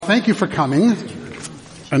thank you for coming.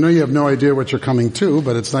 I know you have no idea what you're coming to,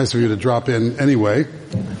 but it's nice of you to drop in anyway.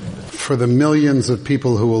 For the millions of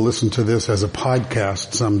people who will listen to this as a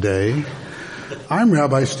podcast someday, I'm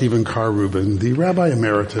Rabbi Stephen Carr Rubin, the Rabbi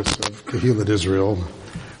Emeritus of Kehillat Israel,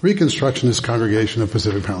 Reconstructionist Congregation of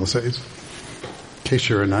Pacific Palisades. In case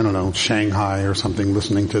you're in, I don't know, Shanghai or something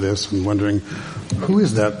listening to this and wondering, who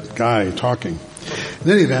is that guy talking?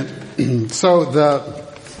 In any event, so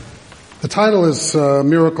the title is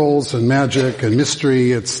Miracles and Magic and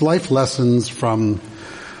Mystery. It's life lessons from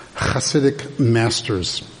Hasidic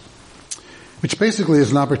masters, which basically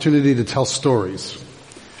is an opportunity to tell stories,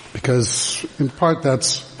 because in part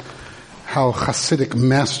that's how Hasidic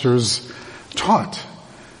masters taught,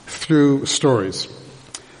 through stories.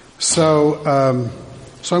 So I'm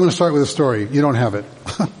going to start with a story. You don't have it,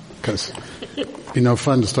 because it'd be no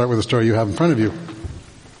fun to start with a story you have in front of you.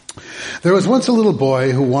 There was once a little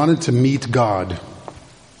boy who wanted to meet God.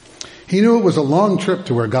 He knew it was a long trip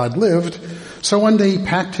to where God lived, so one day he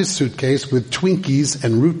packed his suitcase with Twinkies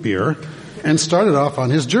and root beer and started off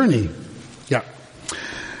on his journey. Yeah.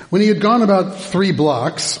 When he had gone about 3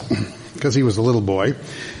 blocks, because he was a little boy,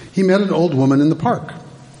 he met an old woman in the park.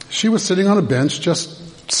 She was sitting on a bench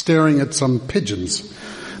just staring at some pigeons.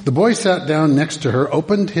 The boy sat down next to her,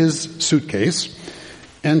 opened his suitcase,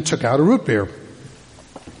 and took out a root beer.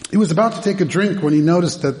 He was about to take a drink when he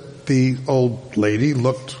noticed that the old lady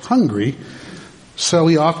looked hungry, so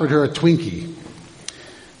he offered her a Twinkie.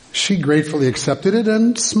 She gratefully accepted it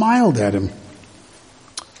and smiled at him.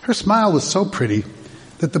 Her smile was so pretty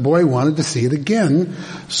that the boy wanted to see it again,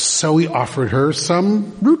 so he offered her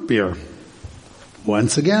some root beer.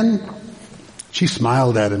 Once again, she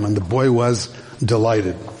smiled at him, and the boy was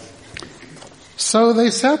delighted. So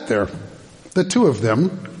they sat there, the two of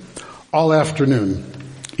them, all afternoon,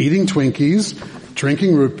 eating Twinkies,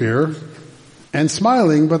 drinking root beer, and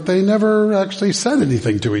smiling, but they never actually said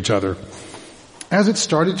anything to each other. As it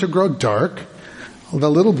started to grow dark, the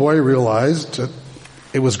little boy realized that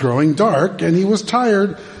it was growing dark and he was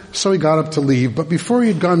tired, so he got up to leave. But before he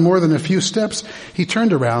had gone more than a few steps, he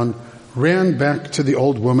turned around, ran back to the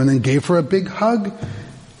old woman and gave her a big hug,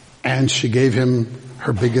 and she gave him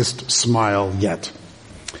her biggest smile yet.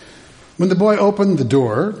 When the boy opened the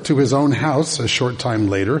door to his own house a short time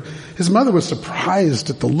later, his mother was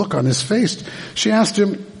surprised at the look on his face. She asked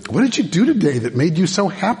him, "What did you do today that made you so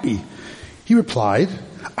happy?" He replied,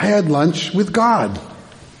 "I had lunch with God."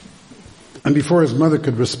 And before his mother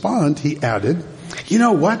could respond, he added, "You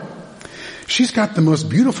know what? She's got the most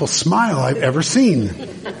beautiful smile I've ever seen."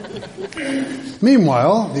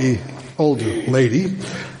 Meanwhile, the old lady,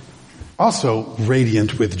 also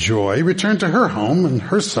radiant with joy, returned to her home, and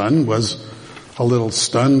her son was a little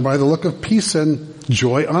stunned by the look of peace and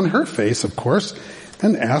joy on her face, of course,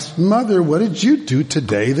 and asked, "Mother, what did you do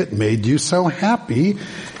today that made you so happy?"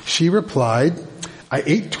 She replied, "I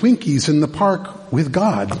ate Twinkies in the park with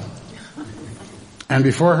God." And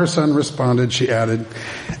before her son responded, she added,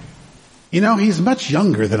 "You know, he's much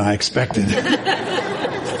younger than I expected."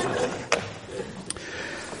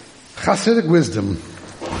 Hasidic wisdom.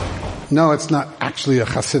 No, it's not actually a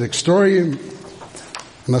Hasidic story.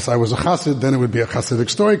 Unless I was a Hasid, then it would be a Hasidic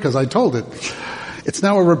story because I told it. It's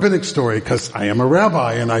now a rabbinic story because I am a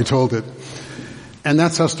rabbi and I told it. And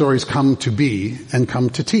that's how stories come to be and come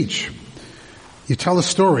to teach. You tell a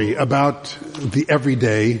story about the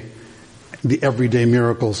everyday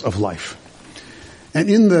miracles of life. And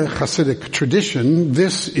in the Hasidic tradition,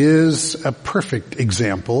 this is a perfect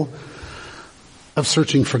example of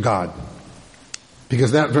searching for God.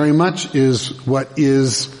 Because that very much is what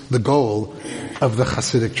is the goal of the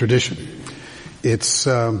Hasidic tradition. It's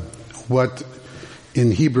what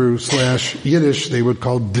in Hebrew/Yiddish they would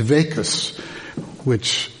call dvekus,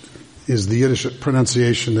 which is the Yiddish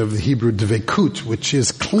pronunciation of the Hebrew dvekut, which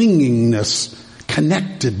is clingingness,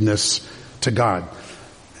 connectedness to God.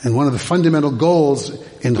 And one of the fundamental goals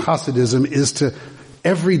in Hasidism is to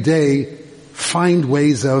every day find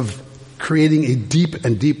ways of creating a deep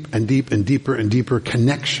and deep and deep and deeper and deeper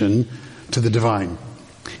connection to the divine.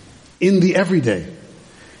 In the everyday.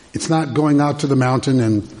 It's not going out to the mountain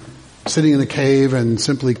and sitting in a cave and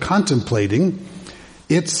simply contemplating.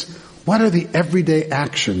 It's what are the everyday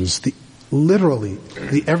actions, literally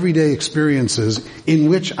the everyday experiences in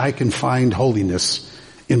which I can find holiness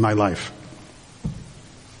in my life.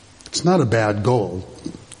 It's not a bad goal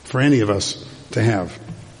for any of us to have.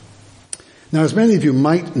 Now, as many of you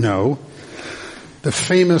might know, the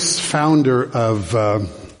famous founder of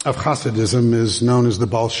Hasidism is known as the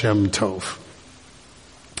Baal Shem Tov.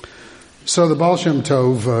 So the Baal Shem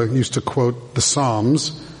Tov used to quote the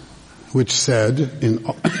Psalms, which said,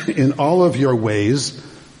 in all of your ways,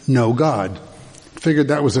 know God. Figured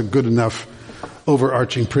that was a good enough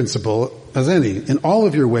overarching principle as any. In all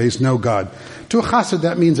of your ways, know God. To a chassid,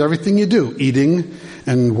 that means everything you do. Eating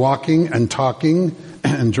and walking and talking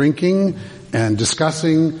and drinking and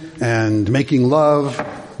discussing and making love.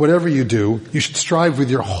 Whatever you do, you should strive with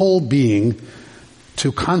your whole being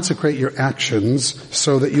to consecrate your actions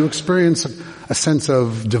so that you experience a sense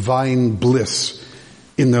of divine bliss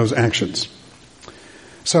in those actions.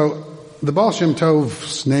 So, the Baal Shem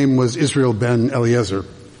Tov's name was Israel ben Eliezer.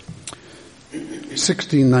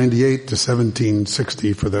 1698 to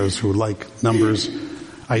 1760 for those who like numbers.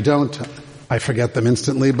 I don't. I forget them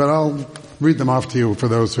instantly, but I'll read them off to you for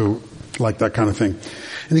those who like that kind of thing.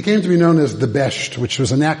 And he came to be known as the Besht, which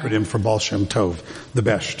was an acronym for Baal Shem Tov, the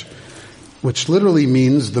Besht, which literally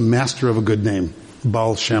means the master of a good name,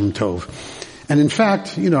 Baal Shem Tov. And in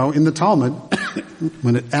fact, in the Talmud,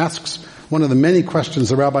 when it asks, one of the many questions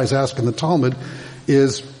the rabbis ask in the Talmud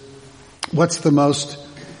is, what's the most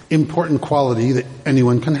important quality that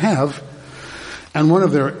anyone can have? And one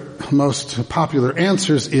of their most popular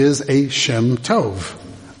answers is a Shem Tov,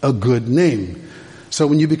 a good name. So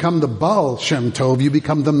when you become the Baal Shem Tov, you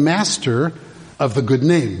become the master of the good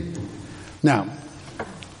name. Now,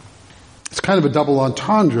 it's kind of a double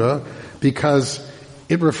entendre because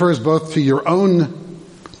it refers both to your own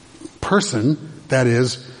person, that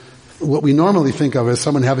is, what we normally think of as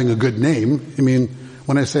someone having a good name. I mean,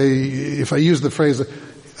 when I say, if I use the phrase,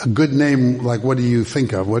 a good name, like what do you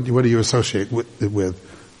think of? What do you associate it with?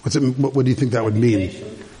 What do you think that would mean?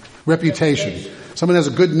 Reputation. Someone has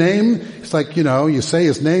a good name, it's like, you say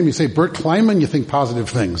his name, you say Bert Kleinman, you think positive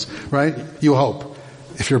things, right? You hope.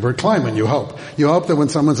 If you're Bert Kleinman, you hope. You hope that when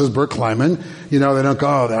someone says Bert Kleinman, they don't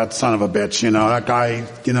go, oh, that son of a bitch, that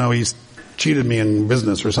guy, he's cheated me in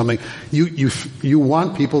business or something. You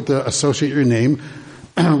want people to associate your name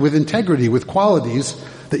with integrity, with qualities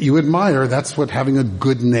that you admire. That's what having a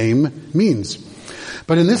good name means.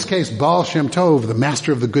 But in this case, Baal Shem Tov, the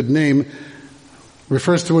master of the good name,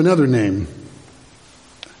 refers to another name,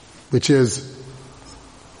 which is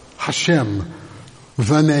Hashem,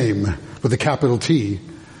 the name, with a capital T.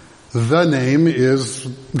 The name is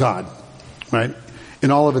God, right?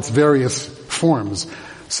 In all of its various forms.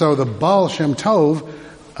 So the Baal Shem Tov,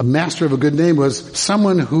 a master of a good name, was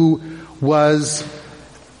someone who was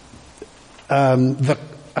a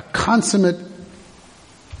consummate,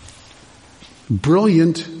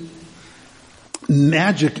 brilliant,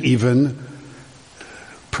 magic even,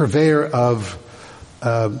 purveyor of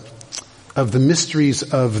the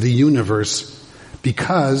mysteries of the universe,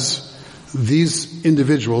 because these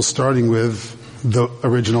individuals, starting with the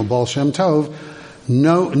original Baal Shem Tov,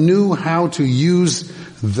 knew how to use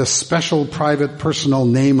the special private personal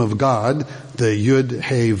name of God, the Yud,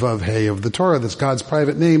 He, Vav, He of the Torah, that's God's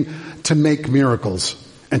private name, to make miracles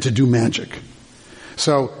and to do magic.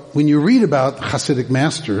 So when you read about Hasidic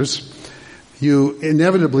masters, you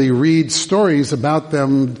inevitably read stories about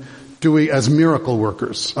them doing as miracle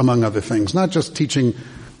workers, among other things. Not just teaching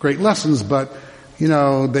great lessons, but,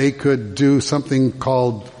 they could do something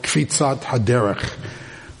called Kfitzat Haderech,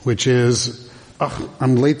 which is,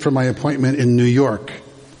 I'm late for my appointment in New York.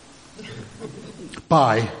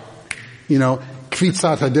 Bye.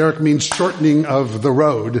 Kfitzat Haderech means shortening of the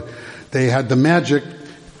road. They had the magic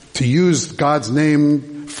to use God's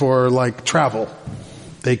name for, travel.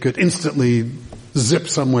 They could instantly zip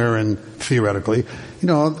somewhere and theoretically,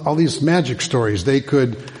 all these magic stories.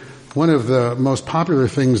 One of the most popular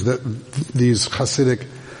things that these Hasidic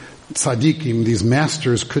tzaddikim, these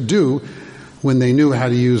masters, could do when they knew how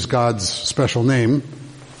to use God's special name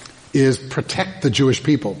is protect the Jewish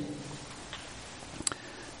people.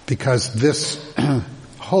 Because this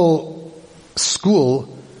whole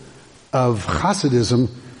school of Hasidism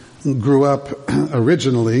grew up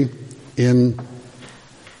originally in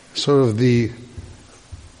sort of the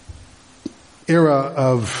era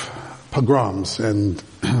of pogroms and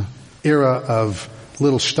era of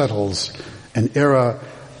little shtetls, an era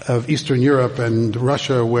of Eastern Europe and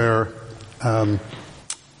Russia where the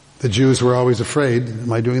Jews were always afraid,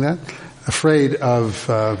 am I doing that? Afraid of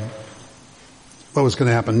what was going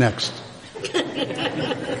to happen next.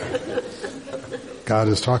 God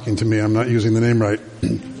is talking to me, I'm not using the name right.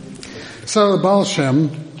 So the Baal Shem,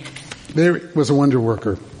 there was a wonder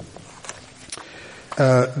worker.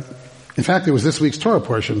 In fact, it was this week's Torah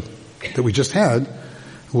portion that we just had,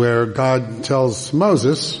 where God tells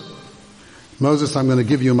Moses, I'm going to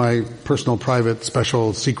give you my personal, private,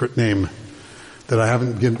 special, secret name that I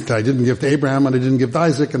didn't give to Abraham, and I didn't give to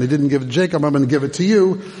Isaac, and I didn't give to Jacob. I'm going to give it to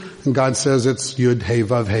you. And God says it's Yud, He,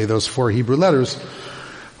 Vav, He, those 4 Hebrew letters,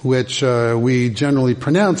 which we generally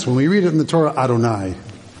pronounce when we read it in the Torah, Adonai.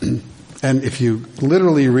 And if you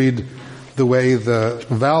literally read the way the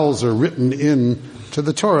vowels are written into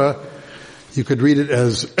the Torah, you could read it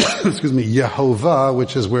as, Yehovah,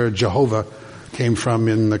 which is where Jehovah came from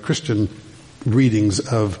in the Christian readings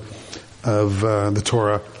of the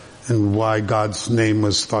Torah, and why God's name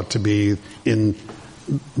was thought to be in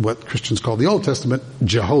what Christians call the Old Testament,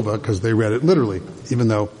 Jehovah, because they read it literally, even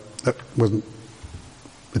though that wasn't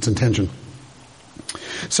its intention.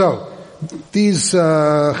 So, these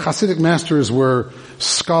Hasidic masters were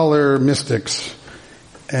scholar mystics,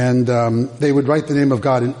 and they would write the name of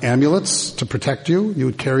God in amulets to protect you. You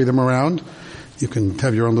would carry them around. You can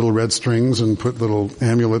have your own little red strings and put little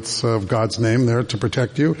amulets of God's name there to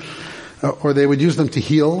protect you. Or they would use them to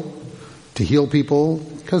heal people,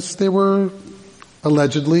 because they were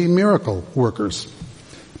allegedly miracle workers.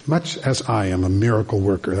 Much as I am a miracle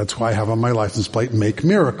worker. That's why I have on my license plate, make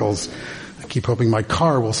miracles. I keep hoping my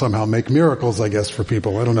car will somehow make miracles, I guess, for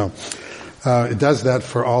people. I don't know. It does that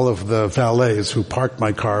for all of the valets who park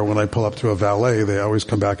my car. When I pull up to a valet, they always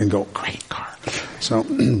come back and go, great car. So,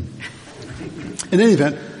 in any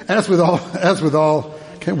event, as with all,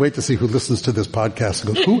 can't wait to see who listens to this podcast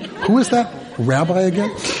and goes, who is that rabbi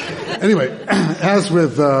again? Anyway, as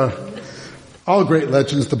with all great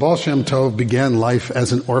legends, the Baal Shem Tov began life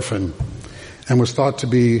as an orphan and was thought to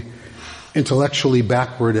be intellectually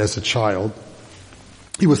backward as a child.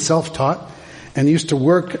 He was self-taught and he used to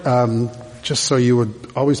work, just so you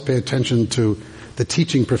would always pay attention to the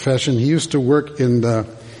teaching profession. He used to work in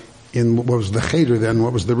what was the cheder then,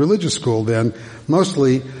 what was the religious school then,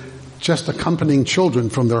 mostly just accompanying children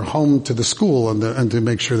from their home to the school and to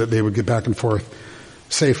make sure that they would get back and forth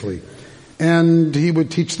safely. And he would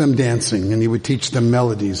teach them dancing, and he would teach them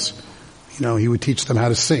melodies. He would teach them how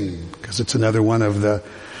to sing, because it's another one of the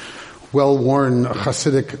well-worn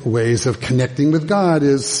Hasidic ways of connecting with God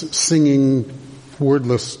is singing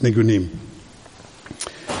wordless nigunim.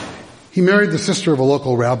 He married the sister of a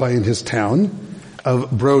local rabbi in his town of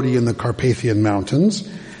Brody in the Carpathian Mountains,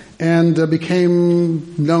 and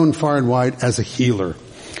became known far and wide as a healer.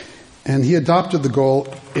 And he adopted the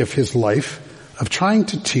goal of his life of trying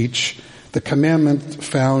to teach the commandment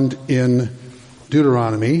found in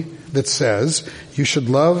Deuteronomy that says, you should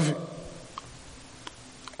love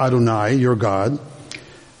Adonai, your God,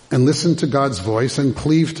 and listen to God's voice and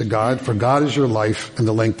cleave to God, for God is your life and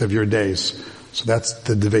the length of your days. So that's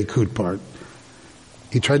the Dveikut part.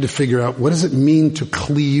 He tried to figure out, what does it mean to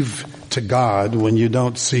cleave to God when you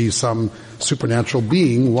don't see some supernatural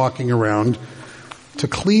being walking around to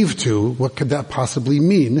cleave to? What could that possibly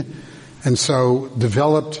mean? And so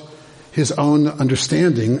developed his own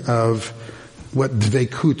understanding of what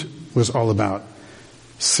Dveikut was all about.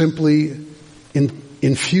 Simply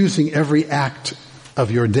infusing every act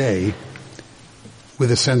of your day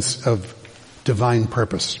with a sense of divine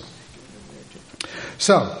purpose.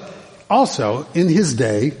 So, also, in his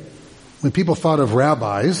day, when people thought of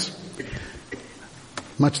rabbis,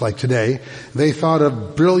 much like today, they thought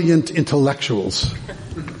of brilliant intellectuals.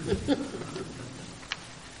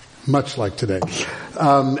 Much like today.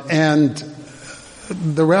 And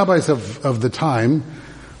the rabbis of the time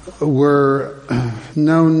were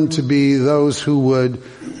known to be those who would,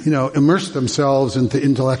 immerse themselves into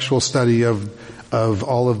intellectual study of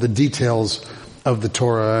all of the details of the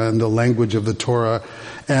Torah and the language of the Torah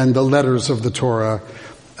and the letters of the Torah,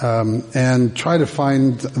 and try to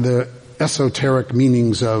find the esoteric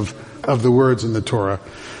meanings of the words in the Torah.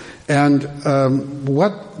 And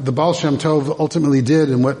what the Baal Shem Tov ultimately did,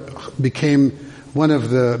 and what became one of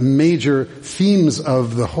the major themes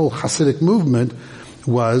of the whole Hasidic movement,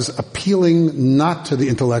 was appealing not to the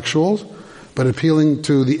intellectuals, but appealing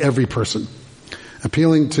to the every person.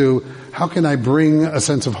 Appealing to, how can I bring a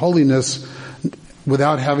sense of holiness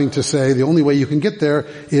without having to say the only way you can get there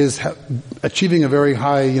is achieving a very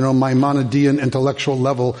high, Maimonidean intellectual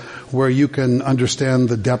level where you can understand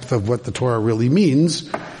the depth of what the Torah really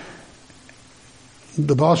means.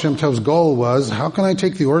 The Baal Shem Tov's goal was, how can I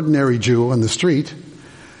take the ordinary Jew on the street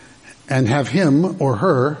and have him or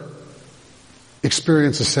her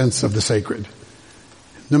experience a sense of the sacred?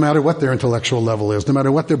 No matter what their intellectual level is, no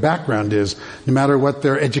matter what their background is, no matter what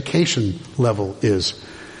their education level is.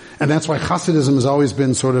 And that's why Hasidism has always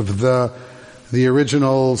been sort of the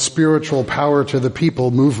original spiritual power to the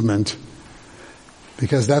people movement,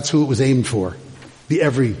 because that's who it was aimed for, the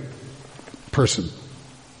every person.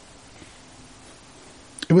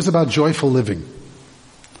 It was about joyful living.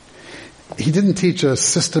 He didn't teach a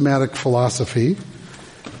systematic philosophy,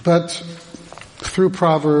 but through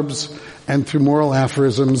proverbs and through moral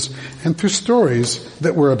aphorisms and through stories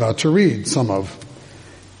that we're about to read some of.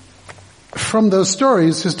 From those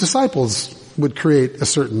stories, his disciples would create a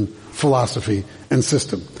certain philosophy and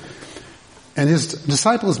system. And his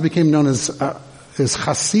disciples became known as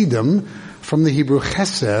Hasidim, from the Hebrew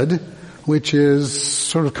chesed, which is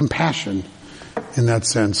sort of compassion in that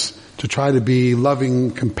sense, to try to be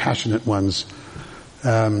loving, compassionate ones.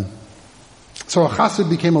 So a chassid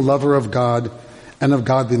became a lover of God and of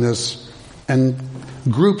godliness, and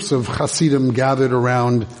groups of Hasidim gathered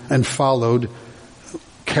around and followed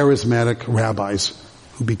charismatic rabbis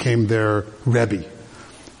who became their Rebbe.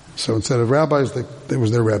 So instead of rabbis, there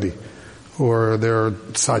was their Rebbe, or their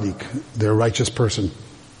tzaddik, their righteous person.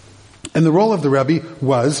 And the role of the Rebbe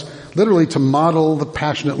was literally to model the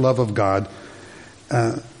passionate love of God,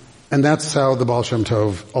 and that's how the Baal Shem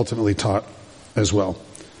Tov ultimately taught as well.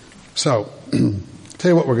 So,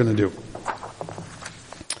 tell you what we're going to do.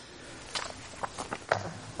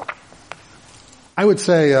 I would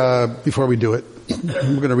say, before we do it,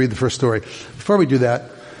 we're going to read the first story. Before we do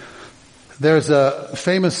that, there's a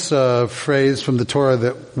famous phrase from the Torah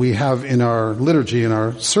that we have in our liturgy, in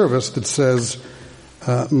our service, that says,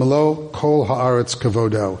 Melo kol haaretz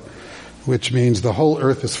kavodo, which means the whole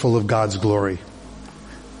earth is full of God's glory.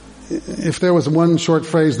 If there was one short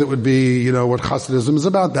phrase that would be, what Hasidism is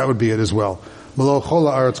about, that would be it as well. Melo kol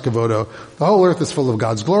haaretz kavodo. The whole earth is full of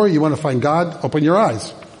God's glory. You want to find God? Open your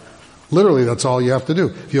eyes. Literally, that's all you have to do.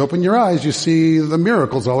 If you open your eyes, you see the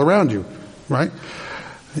miracles all around you, right?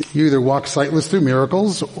 You either walk sightless through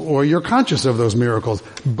miracles, or you're conscious of those miracles.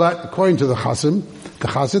 But according to the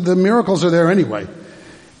Chassid, the miracles are there anyway.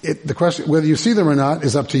 The question, whether you see them or not,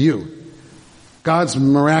 is up to you. God's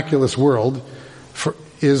miraculous world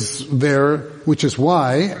is there, which is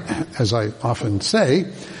why, as I often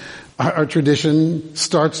say, our tradition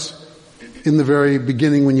starts in the very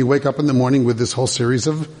beginning when you wake up in the morning with this whole series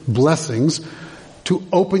of blessings to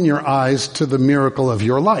open your eyes to the miracle of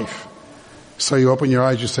your life. So you open your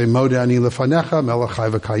eyes, you say, Modeh ani lefanecha, melech chai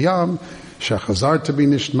v'kayam, shechazarta bi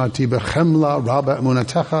nishmati bechemla, rabba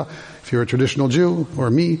emunatecha. If you're a traditional Jew, or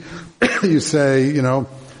me, you say,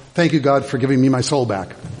 thank you God for giving me my soul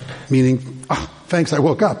back. Meaning, thanks I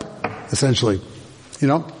woke up, essentially.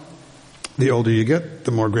 The older you get,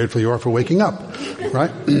 the more grateful you are for waking up, right?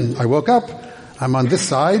 I woke up, I'm on this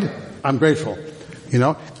side, I'm grateful.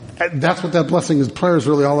 That's what that blessing prayer is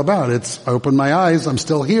really all about. It's, I open my eyes, I'm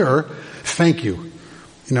still here, thank you.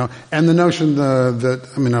 And the notion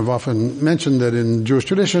I've often mentioned that in Jewish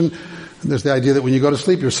tradition, there's the idea that when you go to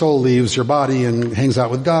sleep, your soul leaves your body and hangs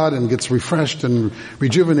out with God and gets refreshed and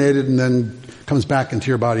rejuvenated, and then comes back into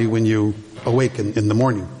your body when you awaken in the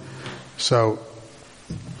morning. So,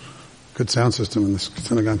 good sound system in this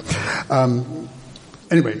synagogue.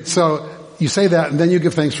 Anyway, so you say that, and then you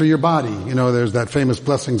give thanks for your body. There's that famous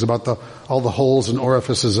blessings about all the holes and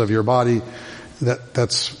orifices of your body.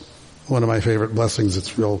 That's one of my favorite blessings.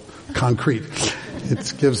 It's real concrete.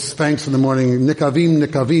 It gives thanks in the morning. Nikavim,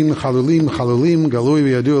 nikavim, chalulim, chalulim, galui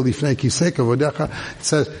v'yadu lifnei kisei kavodecha. It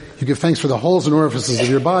says you give thanks for the holes and orifices of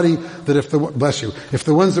your body, that if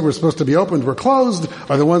the ones that were supposed to be opened were closed,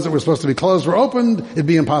 or the ones that were supposed to be closed were opened, it'd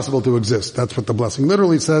be impossible to exist. That's what the blessing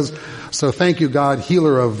literally says. So thank you God,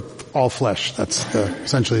 healer of all flesh. That's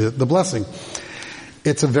essentially the blessing.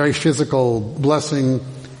 It's a very physical blessing.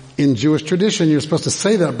 In Jewish tradition, you're supposed to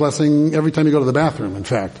say that blessing every time you go to the bathroom, in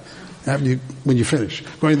fact. When you finish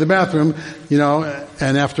going to the bathroom,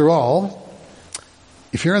 and after all,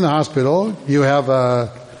 if you're in the hospital, you have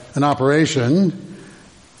an operation,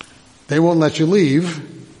 they won't let you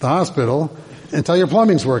leave the hospital until your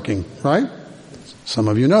plumbing's working, right? Some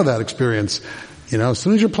of you know that experience. As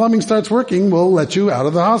soon as your plumbing starts working, we'll let you out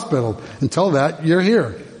of the hospital. Until that, you're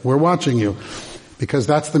here. We're watching you. Because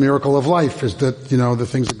that's the miracle of life, is that, the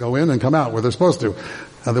things that go in and come out where they're supposed to.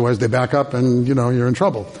 Otherwise they back up and, you're in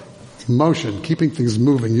trouble. Motion, keeping things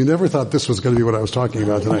moving. You never thought this was going to be what I was talking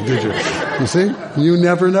about tonight, did you? You see? You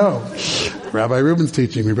never know. Rabbi Rubin's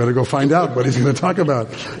teaching. We better go find out what he's going to talk about.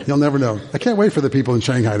 You'll never know. I can't wait for the people in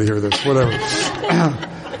Shanghai to hear this. Whatever.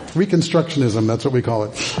 Reconstructionism, that's what we call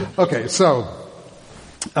it. Okay, so,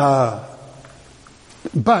 but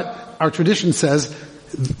our tradition says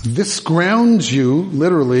this grounds you,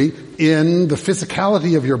 literally, in the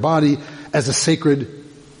physicality of your body as a sacred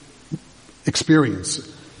experience.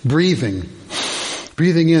 Breathing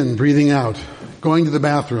in, breathing out, going to the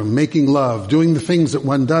bathroom, making love, doing the things that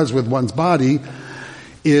one does with one's body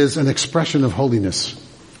is an expression of holiness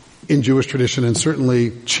in Jewish tradition, and certainly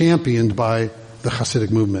championed by the Hasidic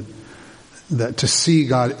movement. That to see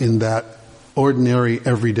God in that ordinary,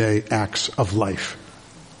 everyday acts of life.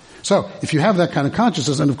 So, if you have that kind of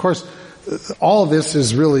consciousness, and of course, all of this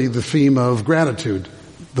is really the theme of gratitude,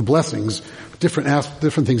 the blessings,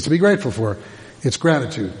 different things to be grateful for. It's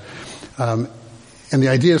gratitude. And the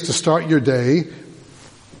idea is to start your day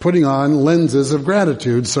putting on lenses of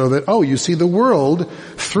gratitude so that, you see the world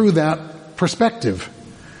through that perspective.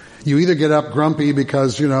 You either get up grumpy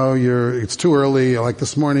because, it's too early. Like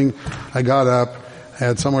this morning, I got up,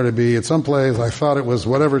 had somewhere to be at some place. I thought it was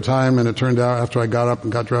whatever time, and it turned out after I got up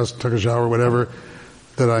and got dressed, took a shower, whatever,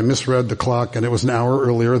 that I misread the clock and it was an hour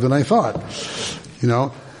earlier than I thought.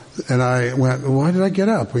 And I went, why did I get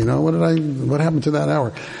up? What happened to that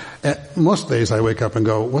hour? Most days I wake up and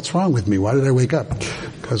go, what's wrong with me? Why did I wake up?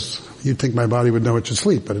 Because you'd think my body would know it should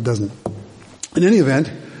sleep, but it doesn't. In any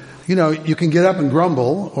event, you can get up and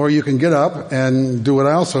grumble, or you can get up and do what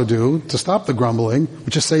I also do to stop the grumbling,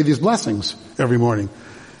 which is say these blessings every morning.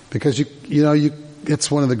 Because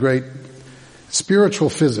it's one of the great spiritual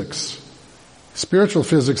physics. Spiritual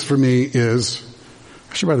physics for me is,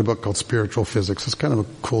 I should write a book called Spiritual Physics. It's kind of a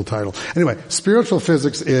cool title. Anyway, spiritual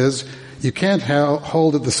physics is you can't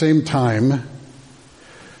hold at the same time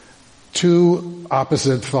two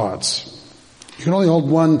opposite thoughts. You can only hold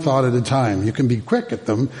one thought at a time. You can be quick at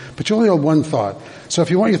them, but you only hold one thought. So if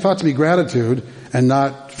you want your thought to be gratitude and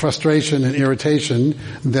not frustration and irritation,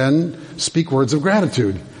 then speak words of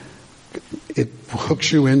gratitude. It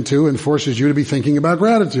hooks you into and forces you to be thinking about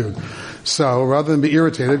gratitude. So rather than be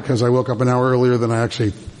irritated because I woke up an hour earlier than I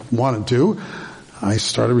actually wanted to, I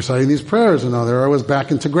started reciting these prayers, and there I was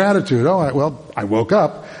back into gratitude. I woke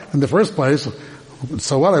up in the first place.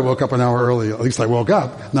 So what? I woke up an hour early. At least I woke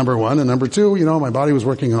up, number one. And number two, my body was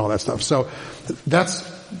working and all that stuff. So that's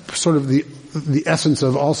sort of the essence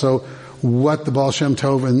of also what the Baal Shem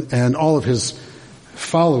Tov and all of his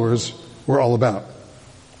followers were all about.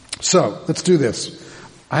 So let's do this.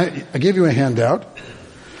 I gave you a handout.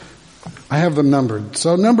 I have them numbered.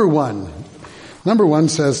 So number one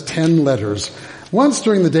says 10 letters. Once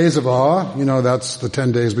during the days of awe, that's the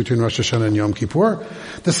 10 days between Rosh Hashanah and Yom Kippur,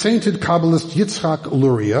 the sainted Kabbalist Yitzhak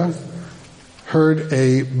Luria heard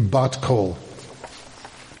a bat kol.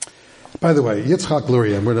 By the way, Yitzhak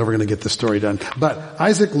Luria, we're never going to get this story done, but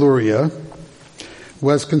Isaac Luria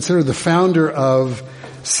was considered the founder of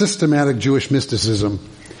systematic Jewish mysticism.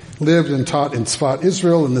 Lived and taught in Tzfat,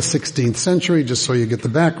 Israel in the 16th century, just so you get the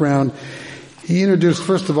background. He introduced,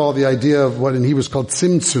 first of all, the idea of what in Hebrew is called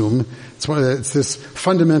tzimtzum. It's this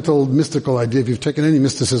fundamental mystical idea. If you've taken any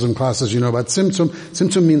mysticism classes, you know about tzimtzum.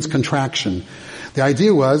 Tzimtzum means contraction. The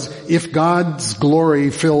idea was, if God's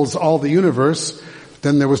glory fills all the universe,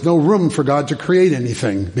 then there was no room for God to create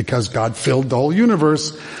anything, because God filled the whole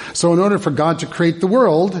universe. So in order for God to create the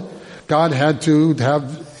world, God had to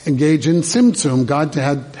engage in tzimtzum. God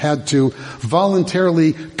had to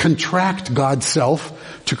voluntarily contract God's self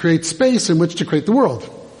to create space in which to create the world.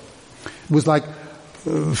 It was like,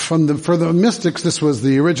 for the mystics, this was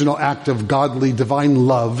the original act of godly, divine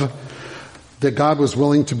love, that God was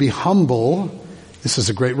willing to be humble. This is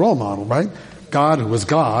a great role model, right? God, who was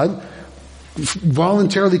God,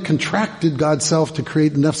 voluntarily contracted God's self to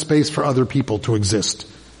create enough space for other people to exist,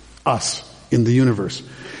 us, in the universe.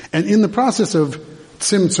 And in the process of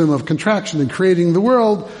tzimtzum, of contraction and creating the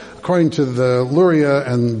world, according to the Luria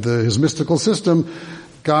and his mystical system,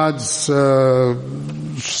 God's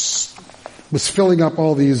was filling up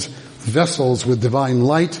all these vessels with divine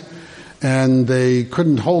light, and they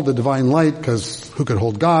couldn't hold the divine light because who could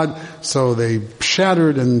hold God? So they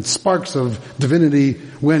shattered, and sparks of divinity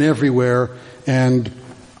went everywhere. And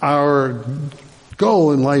our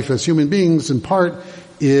goal in life as human beings, in part,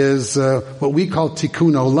 is what we call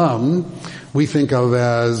tikkun olam. We think of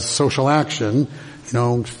as social action,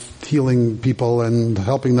 healing people and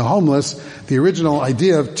helping the homeless. The original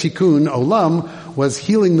idea of tikkun olam was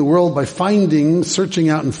healing the world by searching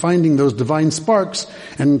out and finding those divine sparks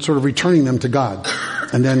and sort of returning them to God,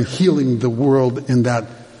 and then healing the world in that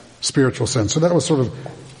spiritual sense. So that was sort of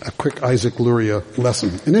a quick Isaac Luria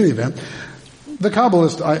lesson. In any event, the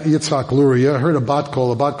Kabbalist Yitzhak Luria heard a bat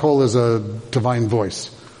kol. A bat kol is a divine voice.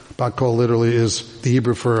 Bat kol literally is the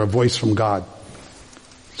Hebrew for a voice from God.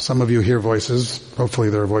 Some of you hear voices, hopefully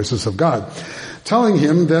they're voices of God, telling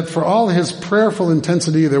him that for all his prayerful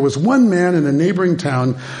intensity, there was one man in a neighboring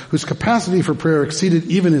town whose capacity for prayer exceeded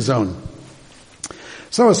even his own.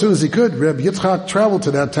 So as soon as he could, Reb Yitzchak traveled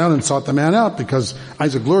to that town and sought the man out, because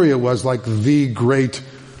Isaac Luria was like the great,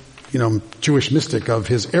 Jewish mystic of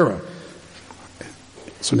his era.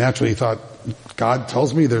 So naturally he thought, God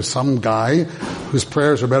tells me there's some guy whose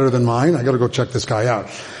prayers are better than mine. I got to go check this guy out.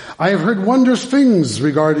 I have heard wondrous things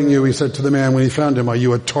regarding you, he said to the man when he found him. Are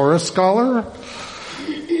you a Torah scholar?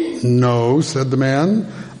 No, said the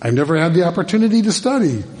man. I've never had the opportunity to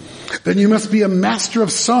study. Then you must be a master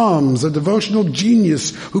of psalms, a devotional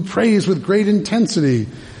genius who prays with great intensity.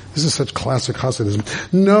 This is such classic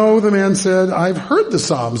Hasidism. No, the man said, I've heard the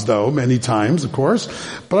Psalms, though, many times, of course,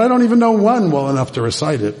 but I don't even know one well enough to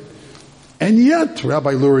recite it. And yet,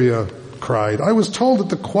 Rabbi Luria cried, I was told that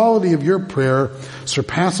the quality of your prayer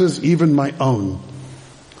surpasses even my own.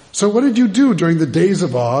 So what did you do during the days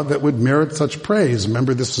of awe that would merit such praise?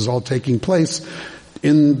 Remember, this is all taking place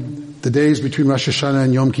in the days between Rosh Hashanah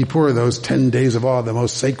and Yom Kippur, those 10 days of awe, the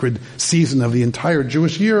most sacred season of the entire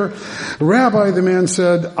Jewish year. Rabbi, the man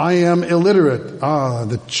said, I am illiterate.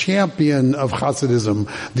 The champion of Hasidism,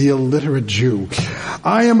 the illiterate Jew.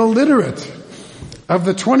 I am illiterate. Of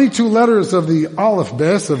the 22 letters of the Aleph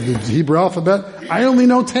Bes, of the Hebrew alphabet, I only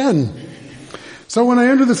know 10. So when I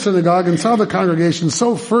entered the synagogue and saw the congregation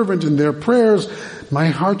so fervent in their prayers, my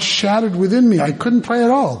heart shattered within me. I couldn't pray at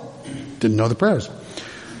all. Didn't know the prayers.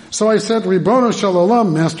 So I said, Ribono Shel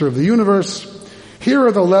Olam, Master of the Universe, here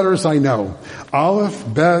are the letters I know. Aleph,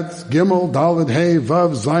 Bet, Gimel, Daled, Hey,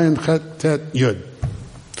 Vav, Zayin, Chet, Tet, Yud.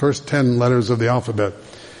 First 10 letters of the alphabet.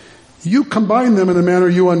 You combine them in a manner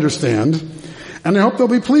you understand, and I hope they'll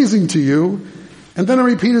be pleasing to you. And then I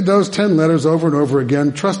repeated those 10 letters over and over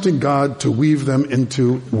again, trusting God to weave them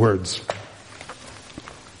into words.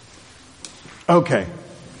 Okay.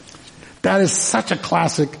 That is such a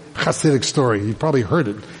classic Hasidic story. You've probably heard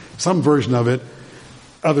it, some version of it,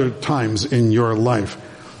 other times in your life.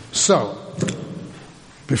 So,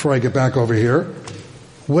 before I get back over here,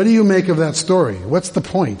 what do you make of that story? What's the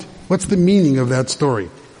point? What's the meaning of that story?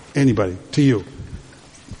 Anybody? To you.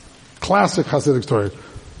 Classic Hasidic story.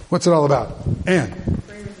 What's it all about? Anne?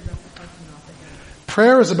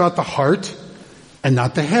 Prayer is about the heart and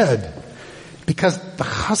not the head. Because the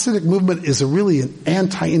Hasidic movement is really an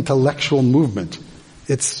anti-intellectual movement.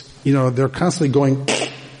 It's, they're constantly going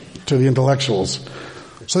to the intellectuals.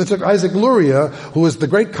 So they took Isaac Luria, who was the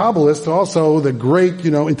great Kabbalist, also the great,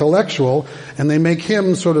 intellectual, and they make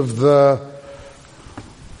him sort of I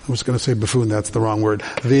was going to say buffoon, that's the wrong word.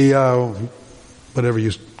 Whatever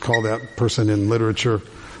you call that person in literature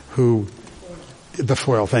the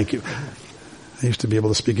foil, thank you. I used to be able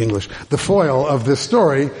to speak English. The foil of this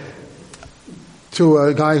story to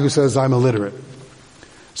a guy who says, I'm illiterate.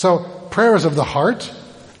 So, prayer is of the heart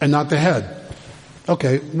and not the head.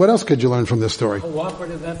 Okay, what else could you learn from this story?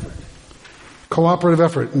 Cooperative effort. Cooperative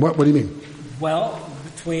effort. What do you mean? Well,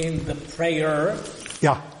 between the prayer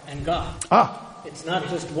and God. It's not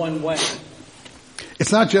just one way.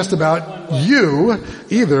 It's not just about you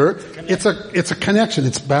either. It's a connection.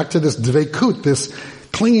 It's back to this dveikut, this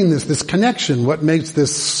clinginess, this connection. What makes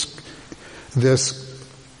this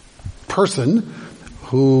person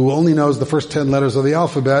who only knows the first 10 letters of the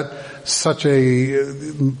alphabet such a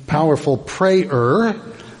powerful prayer,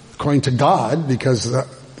 according to God, because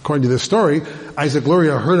according to this story, Isaac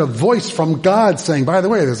Luria heard a voice from God saying, by the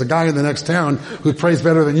way, there's a guy in the next town who prays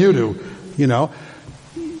better than you do.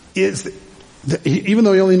 Even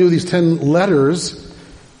though he only knew these 10 letters,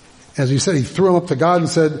 as you said, he threw them up to God and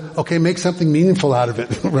said, okay, make something meaningful out of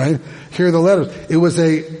it, right? Here are the letters. It was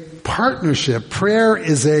a partnership. Prayer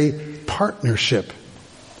is a partnership.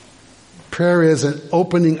 Prayer is an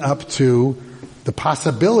opening up to the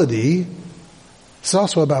possibility. It's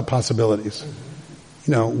also about possibilities.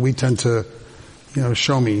 We tend to,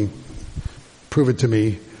 show me, prove it to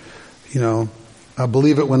me, I'll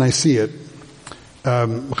believe it when I see it.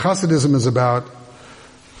 Hasidism is about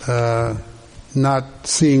not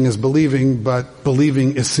seeing is believing, but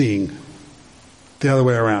believing is seeing. The other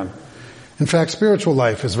way around. In fact, spiritual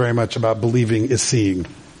life is very much about believing is seeing,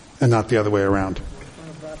 and not the other way around.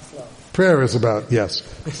 Prayer is about,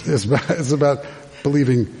 it's about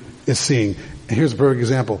believing is seeing. And here's a perfect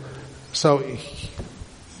example. So,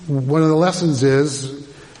 one of the lessons is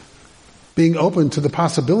being open to the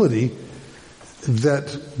possibility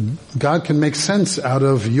that God can make sense out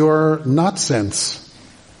of your not sense.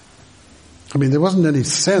 I mean, there wasn't any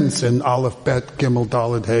sense in Aleph, Bet, Gimel,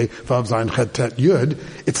 Daled, Hey, Vav, Zayin, Chet, Tet, Yud.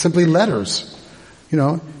 It's simply letters.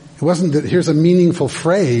 It wasn't that here's a meaningful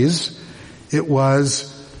phrase. It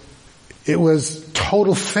was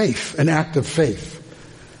total faith, an act of faith.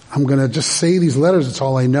 I'm going to just say these letters, it's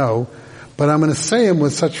all I know, but I'm going to say them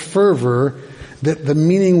with such fervor that the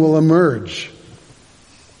meaning will emerge.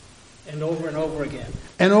 And over and over again.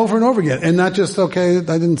 And over and over again. And not just, okay, I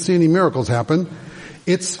didn't see any miracles happen.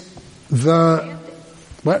 It's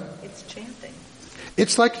what? It's chanting.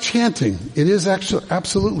 It's like chanting. It is actually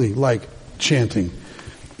absolutely like chanting.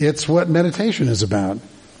 It's what meditation is about.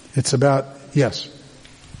 It's about, yes.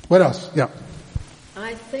 What else? Yeah.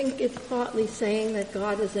 I think it's partly saying that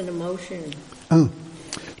God is an emotion.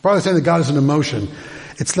 It's partly saying that God is an emotion.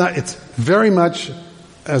 It's not, it's very much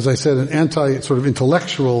as I said, an anti-sort of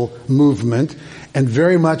intellectual movement and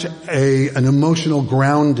very much an emotional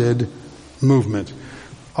grounded movement,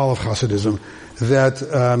 all of Hasidism, that,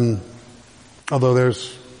 although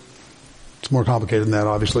it's more complicated than that,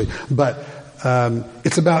 obviously, but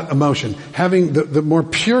it's about emotion. Having the more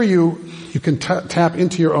pure you can tap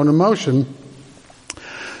into your own emotion,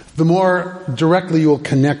 the more directly you will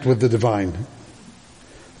connect with the divine.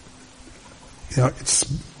 It's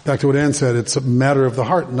back to what Ann said. It's a matter of the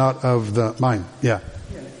heart, not of the mind. Yeah.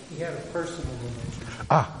 He had a personal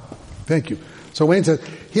relationship. Thank you. So Wayne said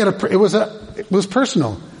it was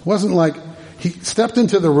personal. It wasn't like he stepped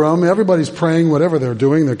into the room. Everybody's praying, whatever they're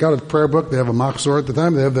doing. They've got a prayer book. They have a machzor at the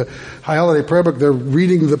time. They have the High Holiday prayer book. They're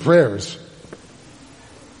reading the prayers.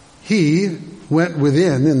 He went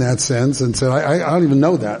within, in that sense, and said, I don't even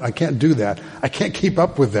know that. I can't do that. I can't keep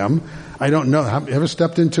up with them. I don't know. Have you ever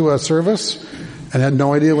stepped into a service and had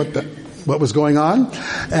no idea what was going on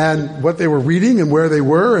and what they were reading and where they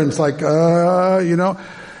were? And it's like,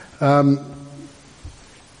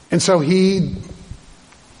 and so he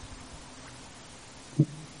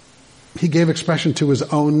gave expression to his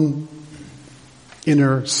own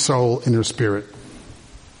inner soul, inner spirit.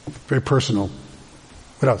 Very personal.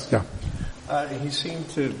 What else? Yeah. He seemed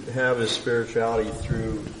to have his spirituality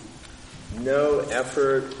through no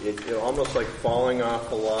effort, almost like falling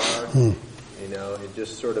off a log. It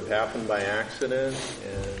just sort of happened by accident,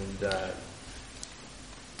 and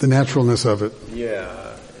the naturalness of it.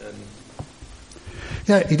 Yeah,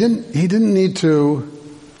 he didn't need to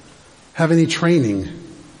have any training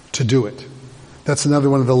to do it. That's another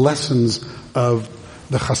one of the lessons of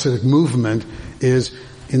the Hasidic movement is,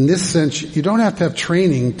 in this sense, you don't have to have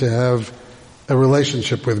training to have a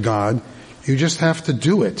relationship with God. You just have to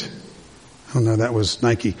do it. Oh no, that was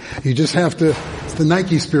Nike. You just have to, it's the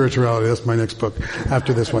Nike spirituality. That's my next book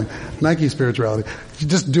after this one. Nike spirituality. You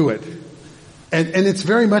just do it. And it's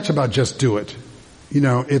very much about just do it.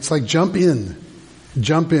 It's like jump in,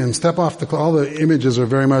 step off the cliff. All the images are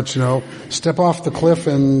very much, step off the cliff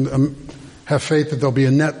and have faith that there'll be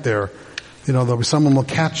a net there. Someone will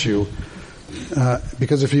catch you.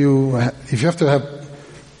 Because if you have to have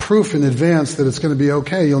proof in advance that it's going to be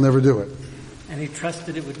okay, you'll never do it. And he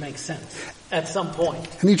trusted it would make sense at some point.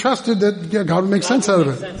 And he trusted that God would make sense out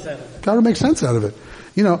of it. God would make sense out of it.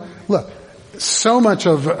 Look, so much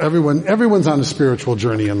of everyone's on a spiritual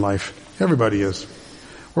journey in life. Everybody is.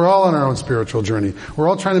 We're all on our own spiritual journey. We're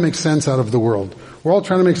all trying to make sense out of the world. We're all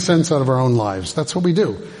trying to make sense out of our own lives. That's what we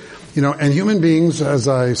do. And human beings, as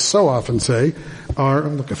I so often say,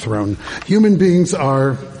 look, a throne. Human beings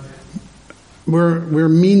we're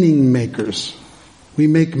meaning makers. We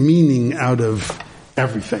make meaning out of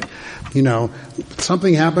everything.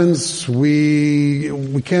 Something happens,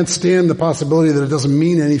 we can't stand the possibility that it doesn't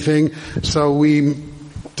mean anything, so we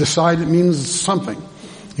decide it means something.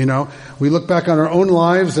 We look back on our own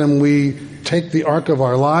lives and we take the arc of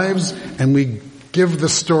our lives and we give the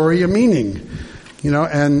story a meaning.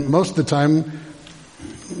 And most of the time,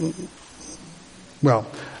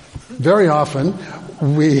 very often,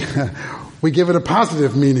 we give it a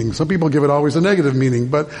positive meaning. Some people give it always a negative meaning,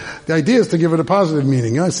 but the idea is to give it a positive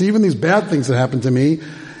meaning. See, even these bad things that happened to me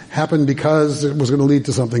happened because it was going to lead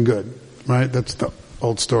to something good, right? That's the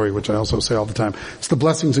old story, which I also say all the time. It's the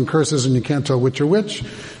blessings and curses, and you can't tell which are which.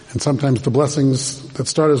 And sometimes the blessings that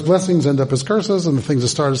start as blessings end up as curses, and the things that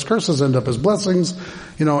start as curses end up as blessings,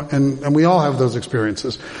 and we all have those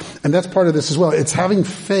experiences. And that's part of this as well. It's having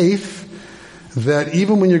faith that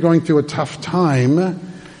even when you're going through a tough time,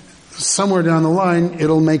 somewhere down the line,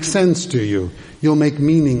 it'll make sense to you. You'll make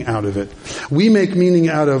meaning out of it. We make meaning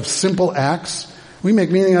out of simple acts. We make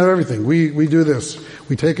meaning out of everything. We do this.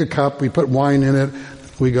 We take a cup, we put wine in it,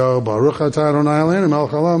 we go, Baruch atah Adonai Eloheinu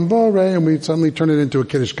melech haolam borei, and we suddenly turn it into a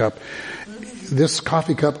Kiddush cup. This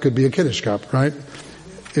coffee cup could be a Kiddush cup, right?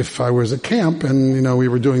 If I was at camp and, we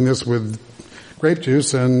were doing this with grape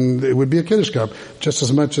juice, and it would be a Kiddush cup, just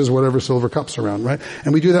as much as whatever silver cups around, right?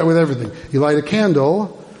 And we do that with everything. You light a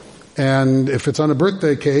candle, and if it's on a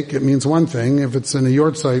birthday cake, it means one thing. If it's in a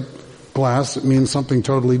Yortzeit glass, it means something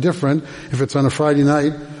totally different. If it's on a Friday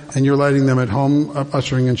night, and you're lighting them at home,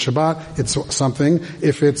 ushering in Shabbat, it's something.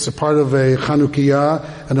 If it's a part of a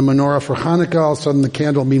Chanukiah and a menorah for Hanukkah, all of a sudden the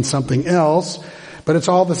candle means something else. But it's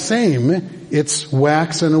all the same. It's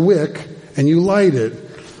wax and a wick, and you light it.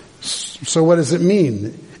 So what does it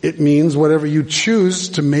mean? It means whatever you choose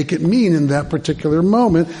to make it mean in that particular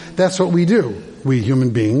moment. That's what we do, we human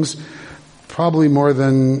beings. probably more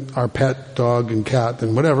than our pet dog and cat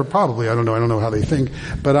and whatever. Probably, I don't know how they think,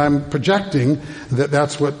 but I'm projecting that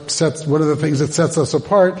that's one of the things that sets us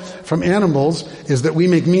apart from animals is that we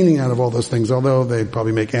make meaning out of all those things, although they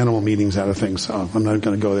probably make animal meanings out of things. So I'm not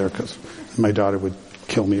going to go there because my daughter would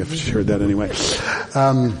kill me if she heard that anyway.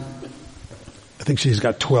 I think she's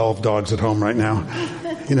got 12 dogs at home right now.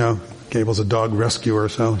 Gable's a dog rescuer,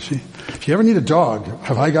 so if you ever need a dog,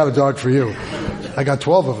 have I got a dog for you? I got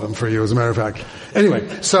 12 of them for you, as a matter of fact.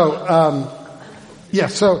 Anyway, so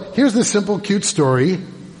here's this simple, cute story,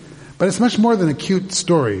 but it's much more than a cute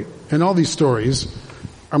story. And all these stories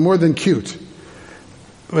are more than cute.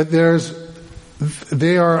 But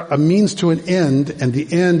they are a means to an end, and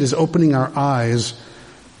the end is opening our eyes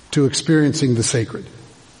to experiencing the sacred.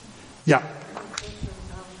 Yeah.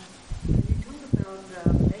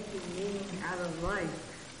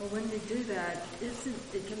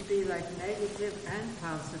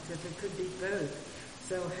 It could be both.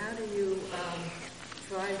 So how do you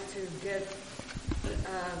try to get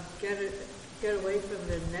away from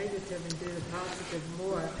the negative and do the positive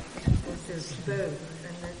more? Because there's both,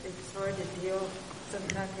 and it's hard to deal.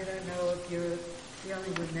 Sometimes you don't know if you're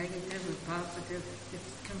dealing with negative or positive.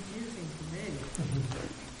 It's confusing to me.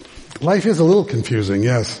 Life is a little confusing,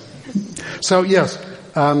 yes. So yes,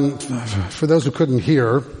 for those who couldn't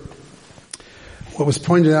hear, what was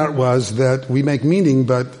pointed out was that we make meaning,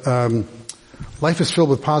 but life is filled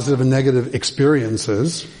with positive and negative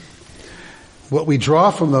experiences. What we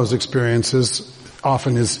draw from those experiences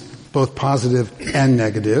often is both positive and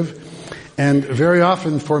negative. And very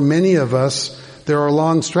often for many of us, there are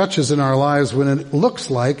long stretches in our lives when it looks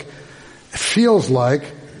like, feels like,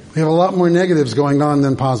 we have a lot more negatives going on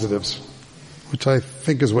than positives, which I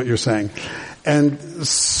think is what you're saying. And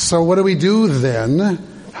so what do we do then?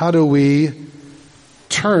 How do we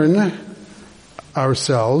turn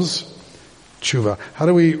ourselves, tshuva, how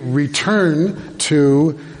do we return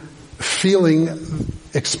to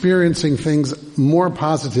experiencing things more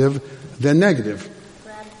positive than negative?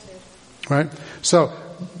 Gratitude. Right? So,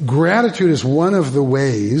 gratitude is one of the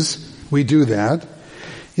ways we do that.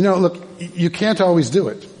 Look, you can't always do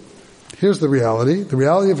it. Here's the reality. The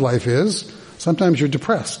reality of life is, sometimes you're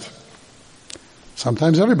depressed.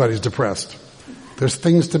 Sometimes everybody's depressed. There's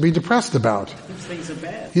things to be depressed about. Things are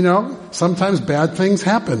bad. Sometimes bad things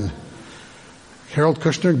happen. Harold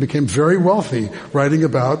Kushner became very wealthy writing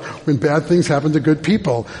about when bad things happen to good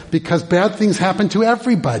people, because bad things happen to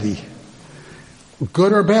everybody.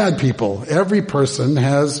 Good or bad people. Every person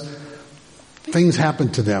has things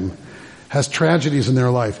happen to them, has tragedies in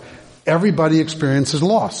their life. Everybody experiences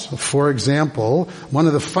loss. For example, one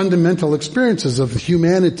of the fundamental experiences of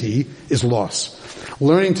humanity is loss.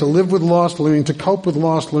 Learning to live with loss, learning to cope with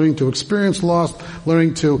loss, learning to experience loss,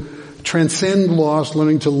 learning to transcend loss,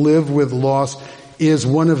 learning to live with loss is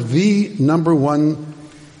one of the number one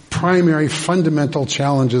primary fundamental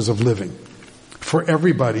challenges of living for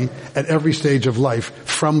everybody at every stage of life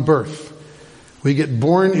from birth. We get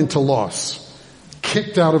born into loss,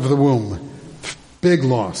 kicked out of the womb, big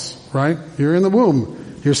loss, right? You're in the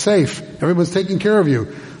womb, you're safe, everyone's taking care of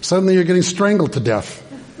you. Suddenly you're getting strangled to death.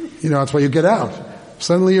 That's why you get out.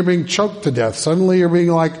 Suddenly you're being choked to death. Suddenly you're being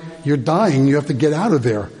like, you're dying, you have to get out of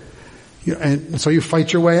there. And so you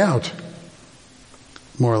fight your way out.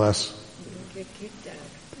 More or less. You get kicked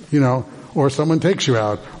out. Or someone takes you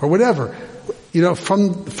out, or whatever.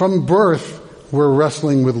 From birth, we're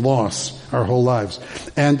wrestling with loss our whole lives.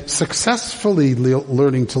 And successfully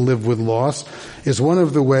learning to live with loss is one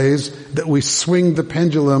of the ways that we swing the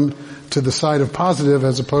pendulum to the side of positive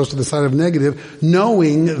as opposed to the side of negative,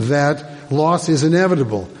 knowing that loss is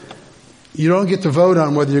inevitable. You don't get to vote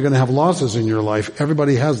on whether you're going to have losses in your life.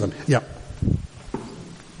 Everybody has them. Yeah.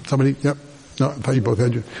 Somebody? Yep. No, I thought you both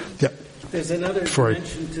had your... Yeah. There's another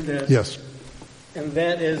dimension to this. Yes. And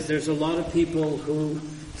that is, there's a lot of people who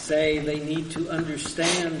say they need to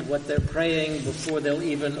understand what they're praying before they'll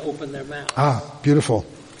even open their mouth. Ah, beautiful.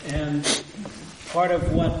 And part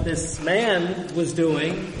of what this man was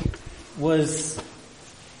doing was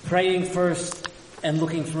praying first and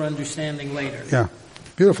looking for understanding later. Yeah.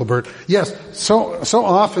 Beautiful, Bert. Yes. So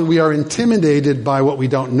often we are intimidated by what we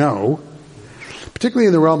don't know, particularly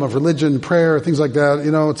in the realm of religion, prayer, things like that.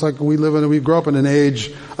 It's like we grow up in an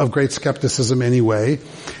age of great skepticism anyway.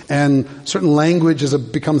 And certain language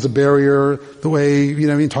becomes a barrier, the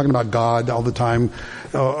way, talking about God all the time,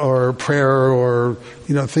 or prayer, or,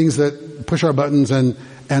 things that push our buttons and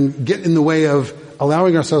get in the way of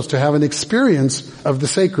allowing ourselves to have an experience of the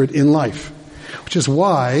sacred in life. Which is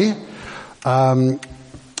why, I'm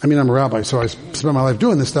a rabbi, so I spend my life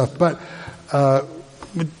doing this stuff, but,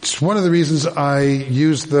 it's one of the reasons I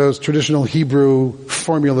use those traditional Hebrew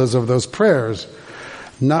formulas of those prayers.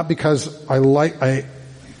 Not because I like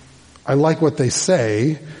what they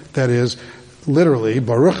say, that is, literally,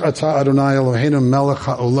 Baruch Atah Adonai Eloheinu Melech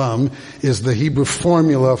HaOlam is the Hebrew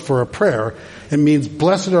formula for a prayer. It means,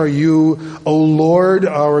 blessed are you, O Lord,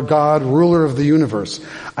 our God, ruler of the universe.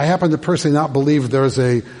 I happen to personally not believe there's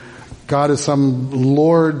a God is some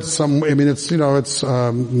Lord, it's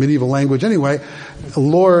medieval language anyway,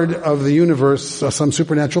 Lord of the universe, some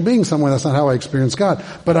supernatural being somewhere. That's not how I experience God.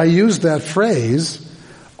 But I use that phrase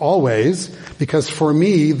always because for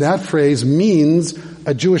me, that phrase means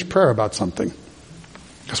a Jewish prayer about something.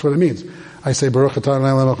 That's what it means. I say, Baruch Atah Adonai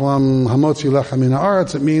Eloheinu Melech HaOlam Hamotzi Lecha Min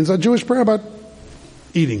Haaretz. It means a Jewish prayer about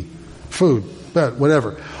eating, food, bed,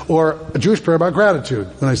 whatever. Or a Jewish prayer about gratitude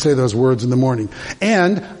when I say those words in the morning.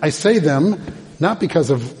 And I say them not because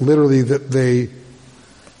of literally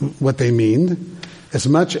what they mean, as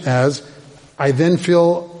much as I then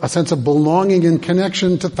feel a sense of belonging and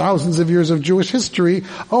connection to thousands of years of Jewish history.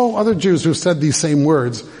 Oh, other Jews who've said these same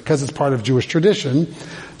words because it's part of Jewish tradition.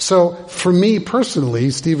 So for me personally,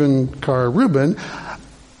 Stephen Carr Rubin,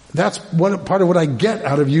 that's part of what I get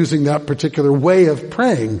out of using that particular way of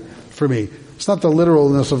praying for me. It's not the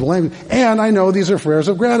literalness of the language. And I know these are prayers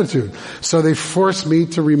of gratitude. So they force me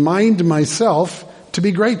to remind myself to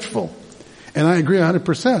be grateful. And I agree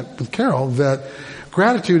 100% with Carol that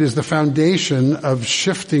gratitude is the foundation of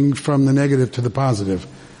shifting from the negative to the positive.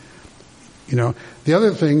 The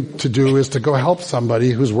other thing to do is to go help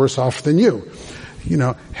somebody who's worse off than you.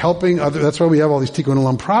 Helping others. That's why we have all these Tikkun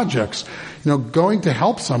Olam projects. Going to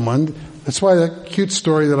help someone. That's why that cute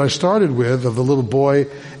story that I started with of the little boy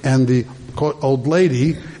and the old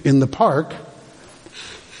lady in the park,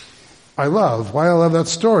 I love. Why I love that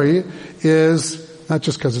story is not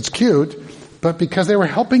just because it's cute, but because they were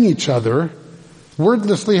helping each other,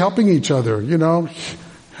 wordlessly helping each other,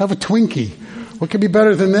 have a Twinkie. What could be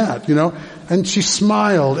better than that, And she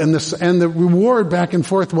smiled, and the reward back and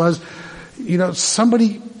forth was,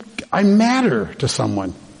 I matter to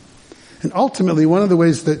someone. And ultimately, one of the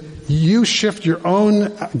ways that you shift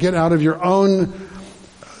get out of your own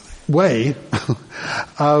way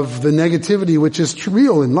of the negativity, which is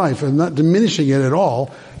real in life, and not diminishing it at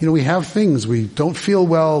all. We have things. We don't feel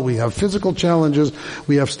well. We have physical challenges.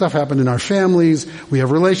 We have stuff happen in our families. We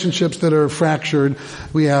have relationships that are fractured.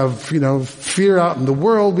 We have, fear out in the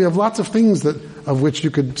world. We have lots of things of which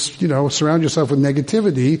you could, surround yourself with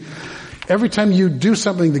negativity. Every time you do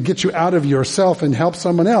something that gets you out of yourself and help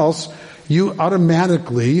someone else, you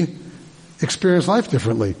automatically experience life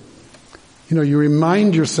differently. You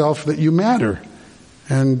remind yourself that you matter.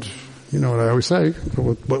 And, what I always say,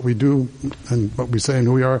 what we do and what we say and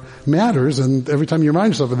who we are matters. And every time you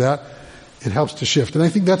remind yourself of that, it helps to shift. And I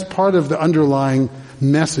think that's part of the underlying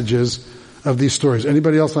messages of these stories.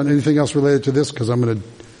 Anybody else on anything else related to this? Because I'm going to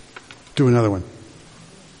do another one.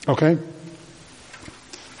 Okay?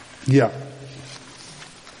 Yeah.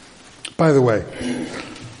 By the way,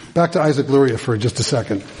 back to Isaac Luria for just a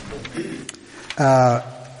second.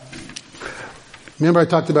 Remember I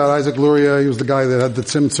talked about Isaac Luria? He was the guy that had the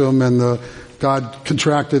Tzimtzum and God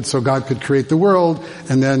contracted so God could create the world,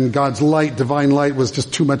 and then God's light, divine light, was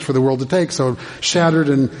just too much for the world to take, so it shattered,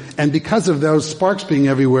 and because of those sparks being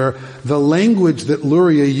everywhere, the language that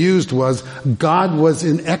Luria used was God was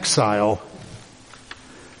in exile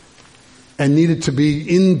and needed to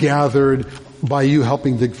be ingathered by you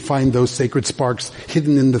helping to find those sacred sparks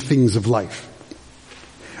hidden in the things of life.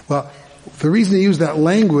 Well, the reason he used that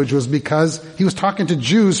language was because he was talking to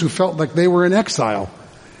Jews who felt like they were in exile.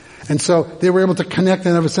 And so they were able to connect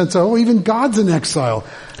and have a sense of, even God's in exile.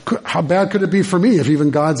 How bad could it be for me if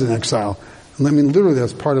even God's in exile? And literally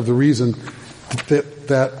that's part of the reason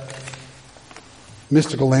that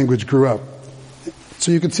mystical language grew up.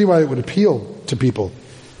 So you can see why it would appeal to people.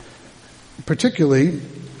 Particularly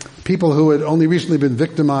people who had only recently been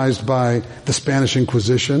victimized by the Spanish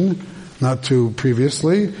Inquisition, not too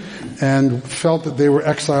previously, and felt that they were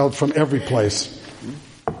exiled from every place.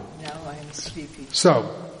 Now I'm sleepy.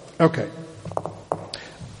 So, okay.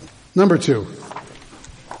 Number 2.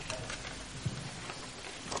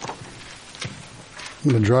 I'm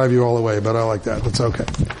going to drive you all away, but I like that. That's okay.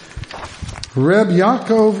 Reb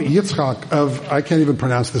Yaakov Yitzchak I can't even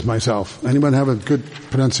pronounce this myself. Anyone have a good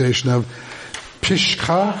pronunciation of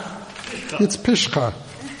Pishcha? It's Pishcha.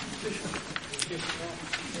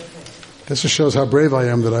 This just shows how brave I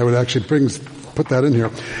am that I would actually put that in here.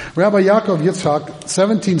 Rabbi Yaakov Yitzchak,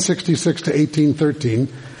 1766 to 1813,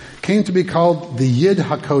 came to be called the Yid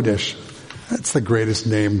HaKodesh. That's the greatest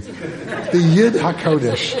name. The Yid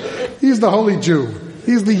HaKodesh. He's the holy Jew.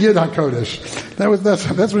 He's the Yid HaKodesh.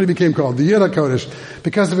 That's what he became called, the Yid HaKodesh,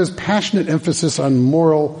 because of his passionate emphasis on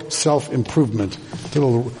moral self-improvement.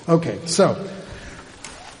 Okay, so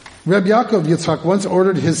Reb Yaakov Yitzchak once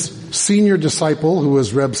ordered his senior disciple, who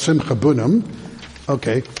was Reb Simcha Bunim,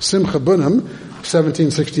 Simcha Bunim,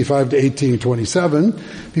 1765 to 1827.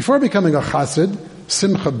 Before becoming a chassid,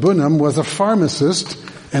 Simcha Bunim was a pharmacist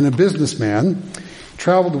and a businessman,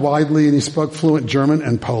 traveled widely, and he spoke fluent German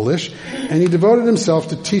and Polish, and he devoted himself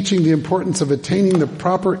to teaching the importance of attaining the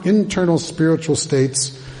proper internal spiritual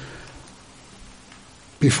states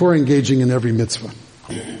before engaging in every mitzvah.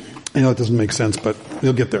 I know it doesn't make sense, but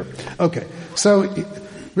we'll get there. Okay, so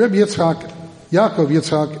Reb Yaakov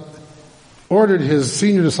Yitzchak ordered his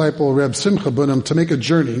senior disciple, Reb Simcha Bunim, to make a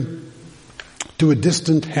journey to a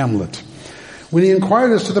distant hamlet. When he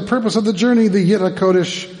inquired as to the purpose of the journey, the Yid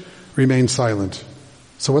HaKodesh remained silent.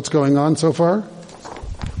 So what's going on so far?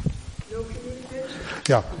 No communication.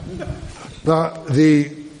 Yeah.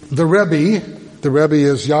 The Rebbe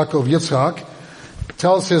is Yaakov Yitzchak,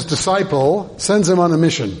 tells his disciple, sends him on a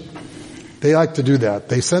mission. They like to do that.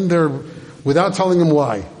 They send without telling him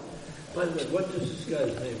why. By the way, what does this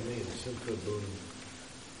guy's name mean, Simcha Bunim?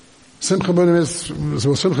 Simcha Bunim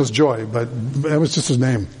is Simcha's joy, but that was just his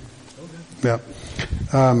name. Okay.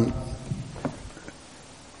 Yeah.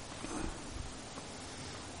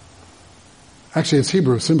 Actually, it's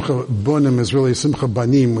Hebrew. Simcha Bunim is really Simcha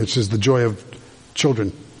Banim, which is the joy of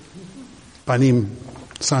children. Banim,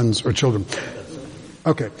 sons or children.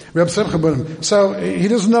 Okay, Reb Simcha Bunim. So he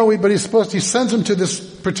doesn't know, but he sends him to this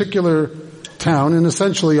particular town, and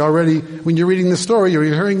essentially already, when you're reading the story or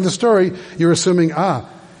you're hearing the story, you're assuming,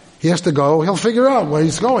 he has to go. He'll figure out where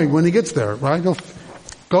he's going when he gets there, right? He'll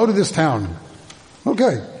go to this town.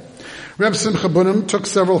 Okay. Reb Simcha Bunim took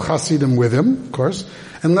several Hasidim with him, of course,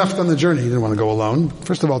 and left on the journey. He didn't want to go alone.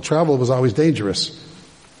 First of all, travel was always dangerous,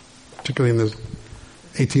 particularly in the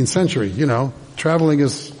 18th century. Traveling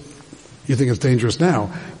is, you think it's dangerous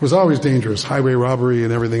now. It was always dangerous. Highway robbery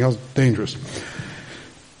and everything else, dangerous.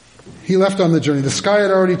 He left on the journey. The sky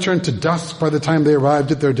had already turned to dusk by the time they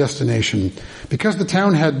arrived at their destination. Because the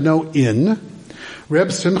town had no inn,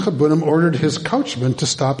 Reb Simcha Bunim ordered his coachman to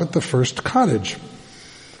stop at the first cottage.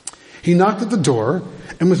 He knocked at the door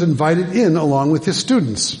and was invited in along with his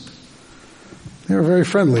students. They were very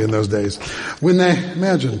friendly in those days.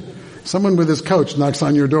 Imagine, someone with his coach knocks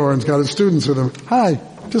on your door and's got his students with him. Hi,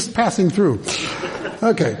 just passing through.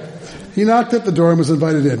 Okay. He knocked at the door and was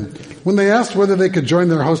invited in. When they asked whether they could join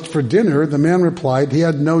their host for dinner, the man replied he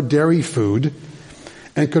had no dairy food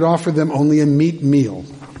and could offer them only a meat meal.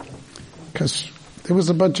 Because there was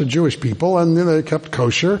a bunch of Jewish people, and they kept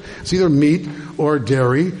kosher. It's either meat or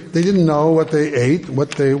dairy. They didn't know what they ate,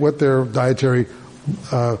 what their dietary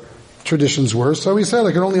traditions were. So he said,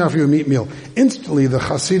 I can only offer you a meat meal. Instantly, the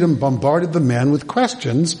Hasidim bombarded the man with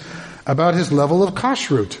questions about his level of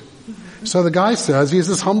kashrut. So the guy says, he's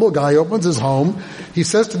this humble guy, opens his home. He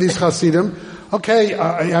says to these Hasidim, okay,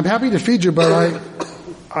 I'm happy to feed you, but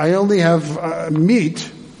I only have meat.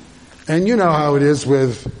 And you know how it is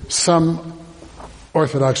with some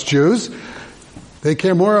Orthodox Jews. They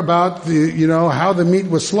care more about how the meat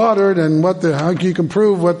was slaughtered and how you can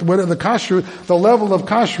prove what are the kashrut, the level of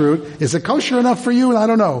kashrut. Is it kosher enough for you? And I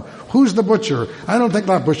don't know. Who's the butcher? I don't think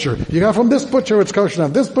that butcher. You got from this butcher, it's kosher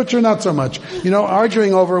enough. This butcher, not so much.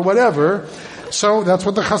 Arguing over whatever. So that's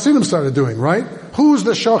what the Hasidim started doing, right? Who's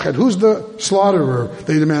the shochet? Who's the slaughterer?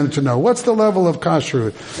 They demanded to know. What's the level of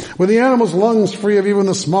kashrut? Were the animal's lungs free of even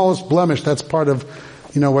the smallest blemish? That's part of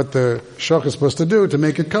what the shochet is supposed to do to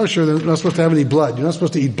make it kosher. They're not supposed to have any blood. You're not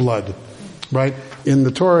supposed to eat blood, right? In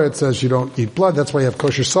the Torah it says you don't eat blood. That's why you have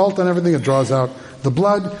kosher salt and everything. It draws out the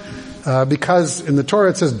blood. Because in the Torah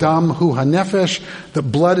it says dam hu hanefesh, that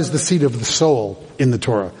blood is the seat of the soul in the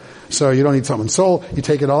Torah. So you don't eat someone's soul, you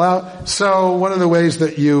take it all out. So one of the ways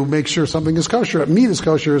that you make sure something is kosher, meat is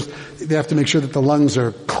kosher, is they have to make sure that the lungs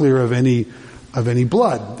are clear of any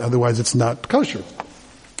blood. Otherwise it's not kosher.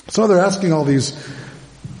 So they're asking all these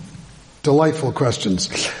delightful questions.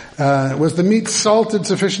 Was the meat salted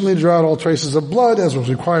sufficiently to draw out all traces of blood, as was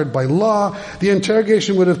required by law? The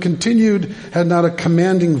interrogation would have continued had not a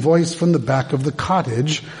commanding voice from the back of the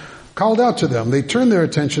cottage called out to them. They turned their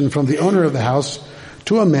attention from the owner of the house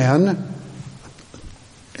to a man,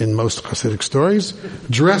 in most Hasidic stories,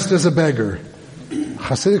 dressed as a beggar.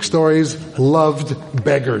 Hasidic stories loved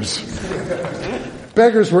beggars.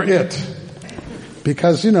 Beggars were it.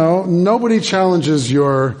 Because, nobody challenges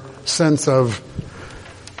your sense of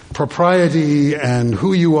propriety and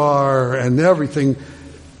who you are and everything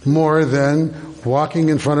more than walking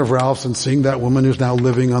in front of Ralph's and seeing that woman who's now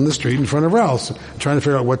living on the street in front of Ralph's, trying to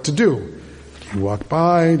figure out what to do. You walk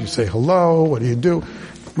by, you say hello, what do you do?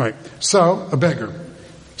 Right. So, a beggar,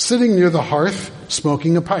 sitting near the hearth,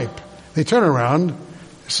 smoking a pipe. They turn around.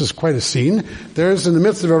 This is quite a scene. There's, in the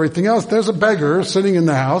midst of everything else, there's a beggar sitting in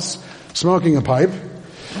the house, smoking a pipe.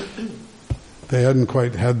 They hadn't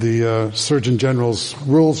quite had the Surgeon General's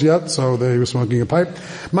rules yet, so they were smoking a pipe.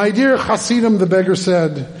 My dear Hasidim, the beggar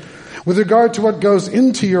said, with regard to what goes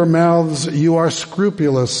into your mouths, you are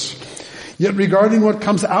scrupulous. Yet regarding what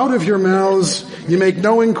comes out of your mouths, you make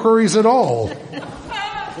no inquiries at all.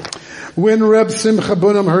 When Reb Simcha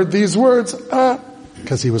Bunim heard these words,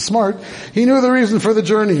 because he was smart, he knew the reason for the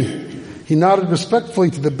journey. He nodded respectfully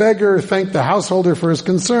to the beggar, thanked the householder for his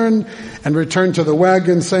concern, and returned to the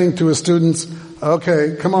wagon, saying to his students,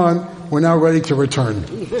 okay, come on, we're now ready to return.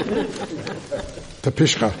 To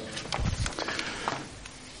Pishcha.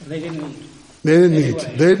 They didn't eat. They didn't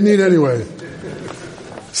eat. They didn't eat anyway.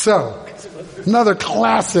 So, another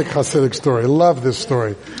classic Hasidic story. Love this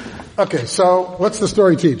story. Okay, so what's the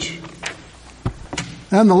story teach?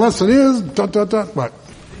 And the lesson is, what?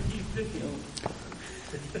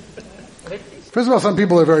 First of all, some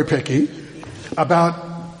people are very picky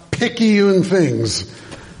about picayune things.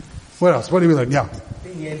 What else? What do we learn? Yeah.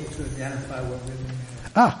 Being able to identify what really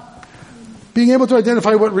matters. Being able to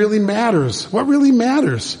identify what really matters. What really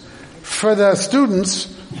matters. For the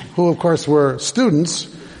students, who of course were students,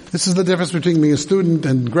 this is the difference between being a student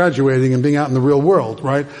and graduating and being out in the real world,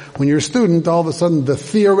 right? When you're a student, all of a sudden the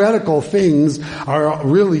theoretical things are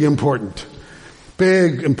really important.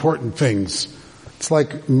 Big, important things. It's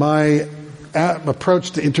like my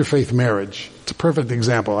approach to interfaith marriage. It's a perfect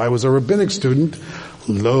example. I was a rabbinic student,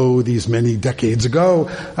 these many decades ago.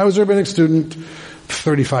 I was a rabbinic student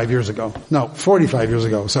 45 years ago. No, 45 years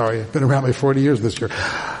ago. Sorry. I've been around my 40 years this year.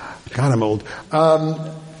 God, I'm old.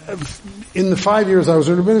 In the 5 years I was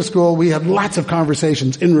in rabbinic school, we had lots of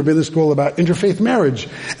conversations in rabbinic school about interfaith marriage.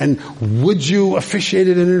 And would you officiate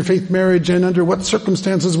in an interfaith marriage, and under what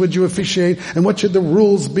circumstances would you officiate, and what should the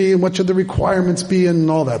rules be, and what should the requirements be,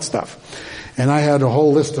 and all that stuff. And I had a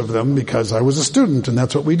whole list of them because I was a student, and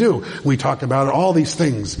that's what we do. We talk about all these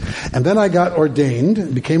things. And then I got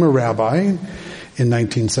ordained, became a rabbi in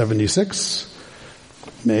 1976,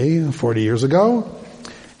 May, 40 years ago.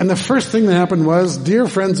 And the first thing that happened was, dear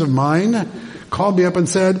friends of mine called me up and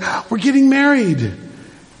said, we're getting married.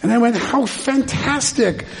 And I went, how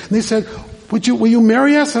fantastic. And they said, will you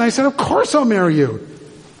marry us? And I said, of course I'll marry you.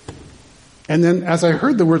 And then as I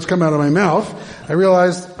heard the words come out of my mouth, I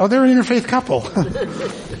realized, they're an interfaith couple.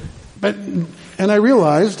 And I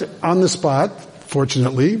realized on the spot,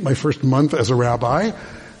 fortunately, my first month as a rabbi,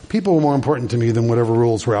 people were more important to me than whatever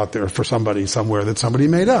rules were out there for somebody somewhere that somebody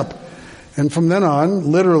made up. And from then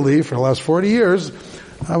on, literally for the last 40 years,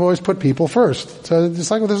 I've always put people first. So it's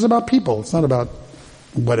like, this is about people. It's not about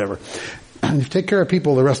whatever. And if you take care of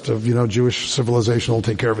people, the rest of, Jewish civilization will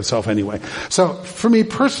take care of itself anyway. So for me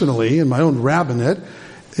personally, in my own rabbinate,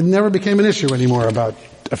 it never became an issue anymore about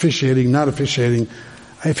officiating, not officiating.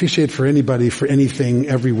 I officiate for anybody, for anything,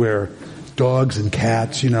 everywhere. Dogs and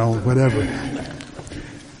cats, whatever.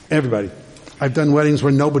 Everybody. I've done weddings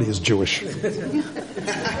where nobody is Jewish.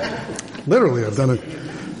 Literally, I've done it.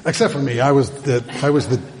 Except for me. I was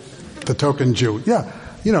the token Jew. Yeah.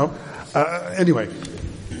 Anyway.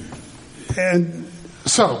 And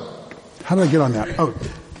so, how did I get on that?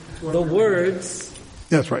 The words.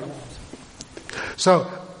 That's right. So,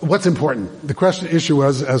 what's important? The issue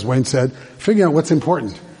was, as Wayne said, figuring out what's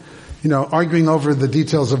important. Arguing over the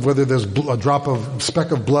details of whether there's a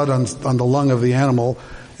speck of blood on the lung of the animal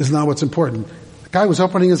is not what's important. The guy was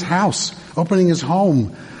opening his house, opening his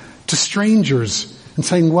home to strangers and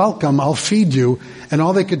saying, welcome, I'll feed you. And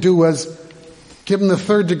all they could do was give him the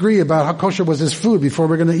third degree about how kosher was his food before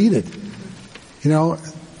we're going to eat it.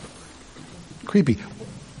 Creepy.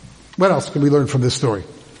 What else can we learn from this story?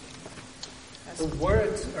 The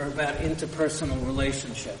words are about interpersonal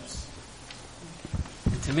relationships.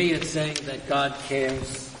 To me, it's saying that God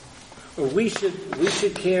cares, or we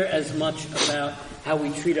should care as much about how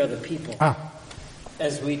we treat other people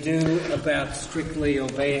as we do about strictly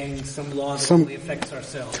obeying some law that only affects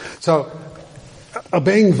ourselves. So,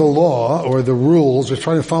 obeying the law or the rules, or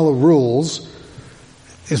trying to follow rules,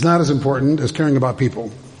 is not as important as caring about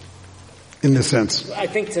people, in this sense. I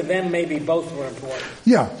think to them maybe both were important.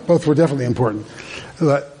 Yeah, both were definitely important.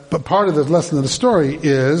 But part of the lesson of the story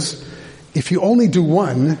is, if you only do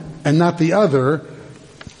one and not the other,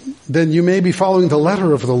 then you may be following the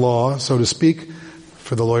letter of the law, so to speak,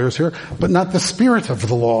 for the lawyers here, but not the spirit of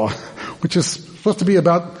the law, which is supposed to be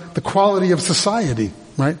about the quality of society,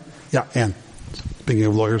 right? Yeah, Anne, speaking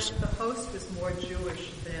of lawyers. The host was more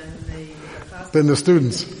Jewish than the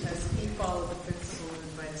students. Because he followed the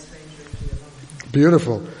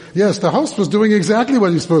Beautiful. Yes, the host was doing exactly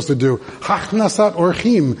what he's supposed to do. Hachnasat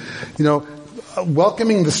orchim.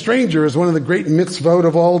 Welcoming the stranger is one of the great mitzvot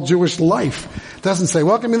of all Jewish life. It doesn't say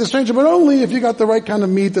welcoming the stranger, but only if you got the right kind of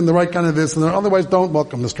meat and the right kind of this, and otherwise don't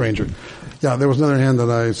welcome the stranger. Yeah, there was another hand that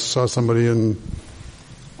I saw somebody in.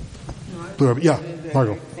 Yeah,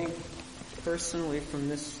 Margot. I think personally from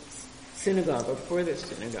this synagogue, or for this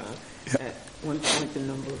synagogue, at one point a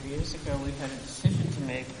number of years ago, we had a decision to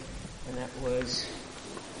make, and that was,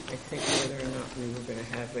 I think, whether or not we were going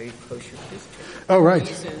to have a kosher district. Oh, right.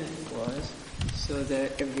 The reason was so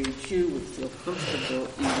that every Jew would feel comfortable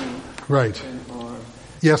eating right. in our...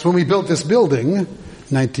 Yes, when we built this building,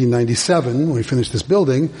 1997, when we finished this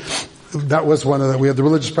building, that was we had the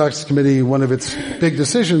Religious Practice Committee, one of its big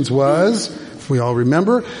decisions was, if we all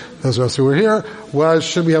remember, those of us who were here, was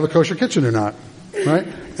should we have a kosher kitchen or not, right?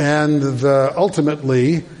 And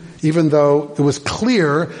ultimately, even though it was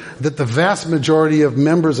clear that the vast majority of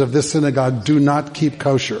members of this synagogue do not keep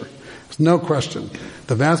kosher, there's no question.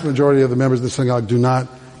 The vast majority of the members of the synagogue do not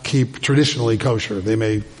keep traditionally kosher. They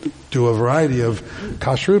may do a variety of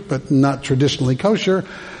kashrut, but not traditionally kosher.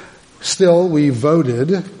 Still, we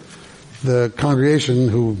voted, the congregation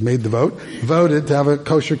who made the vote, voted to have a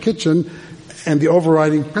kosher kitchen, and the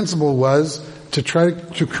overriding principle was to try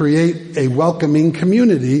to create a welcoming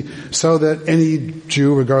community so that any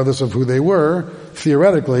Jew, regardless of who they were,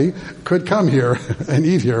 theoretically, could come here and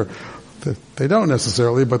eat here. They don't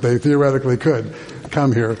necessarily, but they theoretically could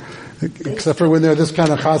come here. Except for when they're this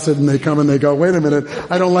kind of chassid and they come and they go, wait a minute,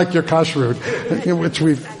 I don't like your kashrut,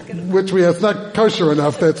 which we have not kosher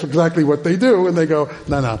enough. That's exactly what they do. And they go,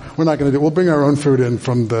 no, we're not going to do it. We'll bring our own food in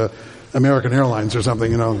from the American Airlines or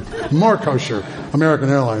something, more kosher American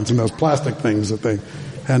Airlines and those plastic things that they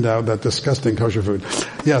hand out, that disgusting kosher food.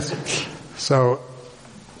 Yes. So,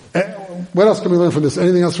 what else can we learn from this?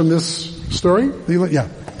 Anything else from this story? Yeah.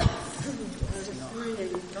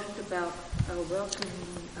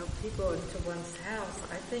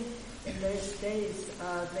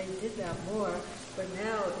 They did that more, but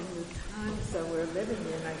now in the times that we're living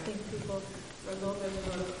in, I think people are a little bit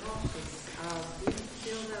more cautious. Do you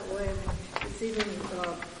feel that way? I mean, it's even,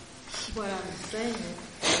 what I'm saying,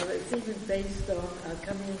 it's even based on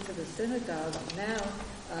coming into the synagogue. Now,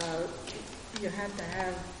 you have to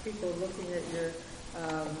have people looking at your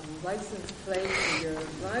license plate or your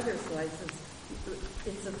driver's license.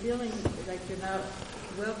 It's a feeling like you're not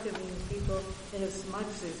welcoming people in as much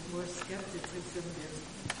as more skepticism,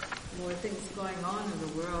 there's more things going on in the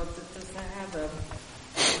world.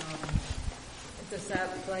 Does that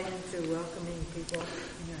play into welcoming people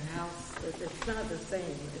in your house? It's not the same,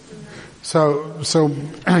 isn't it? So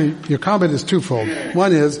your comment is twofold.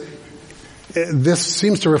 One is, this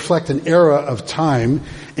seems to reflect an era of time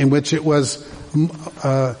in which it was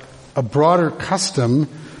a broader custom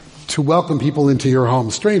to welcome people into your home,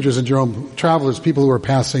 strangers into your home, travelers, people who are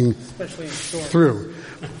passing through,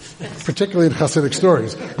 particularly in Hasidic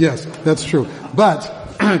stories. Yes, that's true. But,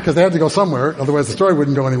 because they had to go somewhere, otherwise the story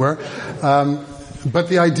wouldn't go anywhere. But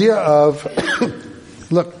the idea of,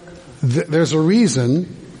 look, there's a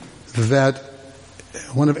reason that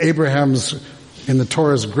one of Abraham's, in the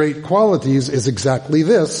Torah's great qualities is exactly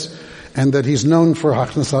this, and that he's known for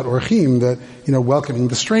Hachnasat Orchim, that, welcoming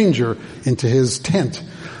the stranger into his tent.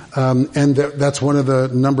 And that's one of the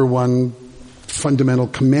number one fundamental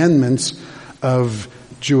commandments of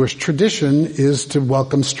Jewish tradition is to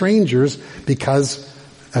welcome strangers because,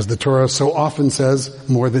 as the Torah so often says,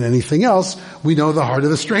 more than anything else, we know the heart of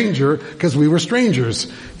the stranger because we were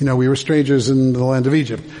strangers. We were strangers in the land of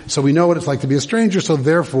Egypt. So we know what it's like to be a stranger, so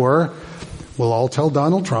therefore, we'll all tell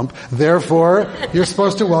Donald Trump, therefore, you're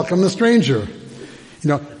supposed to welcome the stranger.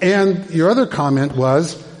 And your other comment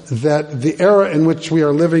was that the era in which we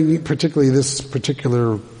are living, particularly this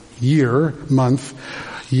particular year,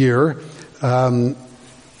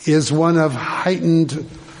 is one of heightened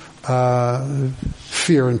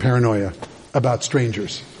fear and paranoia about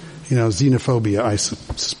strangers. Xenophobia, I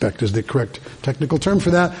suspect, is the correct technical term for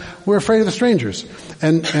that. We're afraid of the strangers.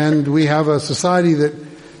 And we have a society that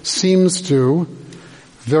seems to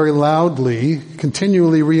very loudly,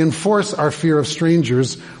 continually reinforce our fear of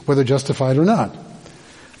strangers, whether justified or not.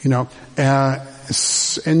 And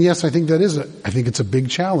yes, I think it's a big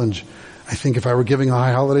challenge. I think if I were giving a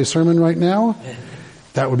high holiday sermon right now,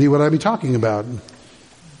 that would be what I'd be talking about.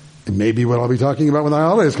 It may be what I'll be talking about when the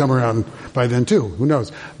holidays come around by then too. Who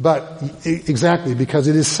knows? But exactly, because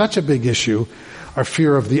it is such a big issue, our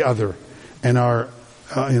fear of the other and our,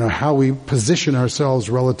 how we position ourselves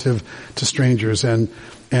relative to strangers and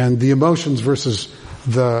the emotions versus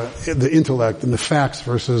the intellect and the facts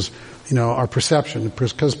versus, our perception.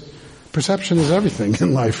 Because Perception is everything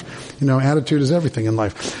in life. Attitude is everything in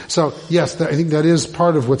life. So yes, I think that is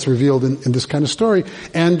part of what's revealed in this kind of story.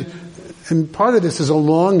 And part of this is a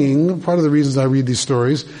longing, part of the reasons I read these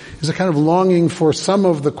stories, is a kind of longing for some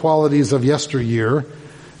of the qualities of yesteryear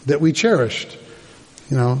that we cherished.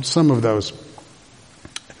 Some of those.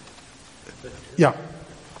 Yeah.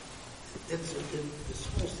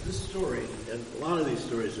 This story, and a lot of these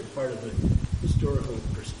stories are part of the historical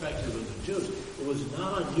perspective of the Jews. It was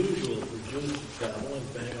not unusual for Jews to travel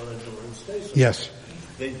and bang on a door and stay somewhere. Yes.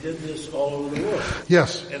 They did this all over the world.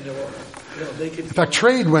 Yes. And there were, they could. In fact,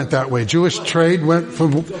 trade went that way. Jewish trade went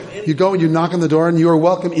from, you go and you knock on the door and you are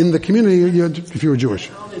welcome in the community if you were Jewish.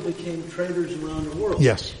 How they became traders around the world.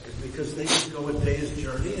 Yes. Because they could go a day's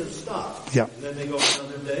journey and stop. Yeah. And then they go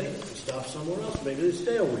another day and stop somewhere else. Maybe they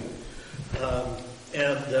stay a week.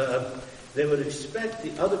 They would expect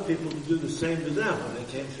the other people to do the same to them when they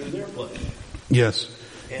came through their place. Yes.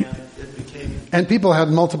 And it became... And people had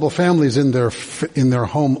multiple families in their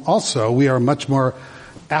home also. We are much more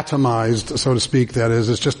atomized, so to speak. That is,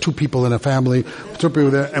 it's just two people in a family,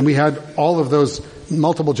 and we had all of those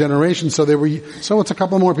multiple generations, so it's a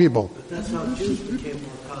couple more people. But that's how Jews became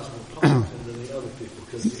more cosmopolitan than the other people,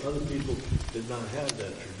 because the other people did not have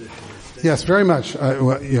that tradition. Yes, very much.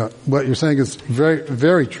 What you're saying is very,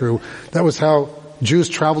 very true. That was how Jews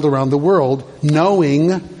traveled around the world,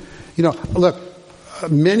 knowing, look,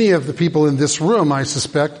 many of the people in this room, I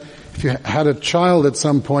suspect, if you had a child at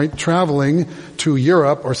some point traveling to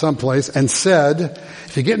Europe or someplace and said,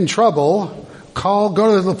 if you get in trouble,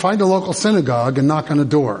 find a local synagogue and knock on a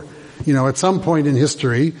door. At some point in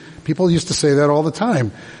history, people used to say that all the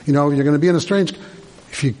time. You're going to be in a strange,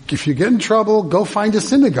 if you get in trouble, go find a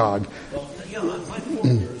synagogue. Well, my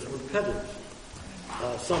forebears were peddlers.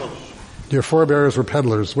 Some of them. Your forebears were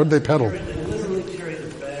peddlers. What did they peddle? They literally carried a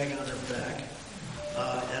bag on their back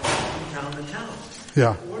and went from town to town.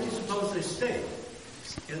 Yeah. Where do you suppose they stayed?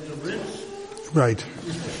 In the Ritz? Right.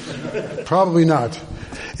 Probably not.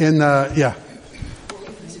 Yeah.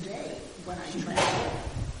 Today, when I travel,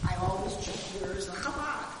 I always check where is the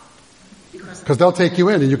Chabad. Because they'll take you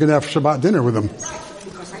in and you can have Shabbat dinner with them. Right,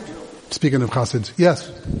 because I do. Speaking of Chassids, yes.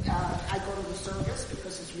 I go to the service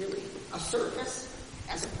because it's really a service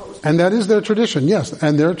as opposed to... And that is their tradition, yes.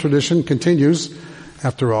 And their tradition continues.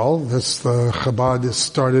 After all, Chabad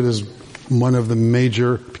started as became one of the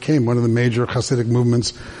major Hasidic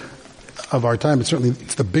movements of our time.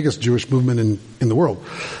 It's the biggest Jewish movement in the world.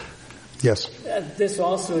 Yes. This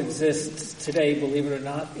also exists today, believe it or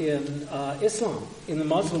not, in Islam, in the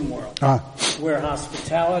Muslim world, where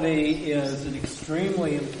hospitality is an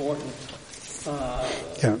extremely important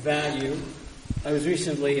value. I was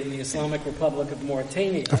recently in the Islamic Republic of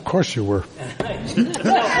Mauritania. Of course you were. Of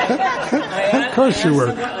course you were.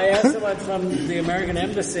 I asked someone from the American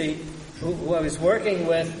Embassy who I was working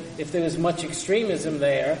with if there was much extremism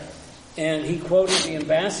there. And he quoted the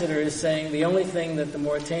ambassador as saying the only thing that the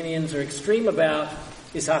Mauritanians are extreme about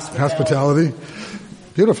is hospitality.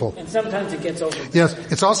 Beautiful. And sometimes it gets overlooked. Yes,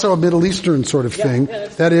 it's also a Middle Eastern sort of thing. Yeah,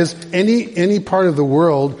 that is, any part of the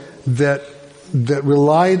world that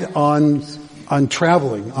relied on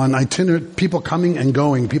traveling, on itinerant, people coming and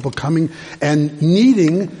going, people coming and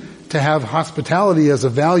needing to have hospitality as a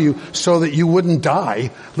value so that you wouldn't die.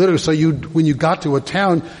 Literally, so when you got to a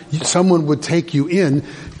town, someone would take you in.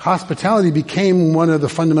 Hospitality became one of the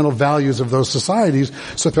fundamental values of those societies.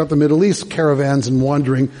 So throughout the Middle East, caravans and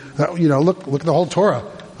wandering, look at the whole Torah.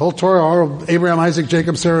 The whole Torah, Abraham, Isaac,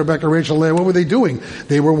 Jacob, Sarah, Rebecca, Rachel, Leah, what were they doing?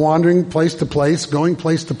 They were wandering place to place, going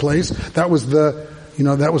place to place. That was the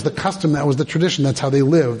custom, that was the tradition, that's how they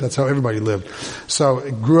lived, that's how everybody lived. So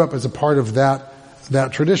it grew up as a part of that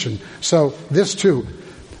tradition. So this too,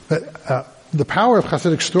 the power of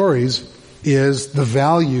Hasidic stories is the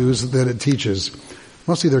values that it teaches.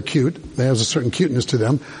 Mostly they're cute. They have a certain cuteness to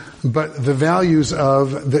them. But the values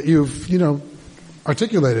that you've,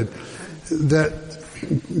 articulated, that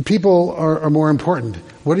people are more important.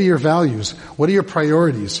 What are your values? What are your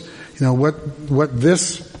priorities? What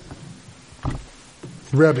this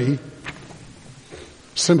Rebbe,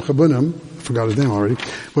 Simcha Bunim, I forgot his name already,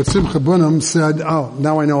 what Simcha Bunim said,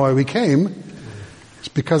 now I know why we came. It's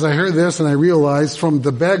because I heard this and I realized from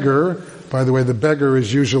the beggar. By the way, the beggar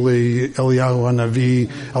is usually Eliyahu Hanavi.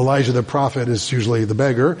 Elijah the prophet is usually the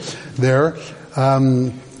beggar there.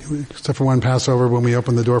 Except for one Passover when we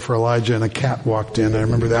opened the door for Elijah and a cat walked in. I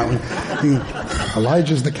remember that one.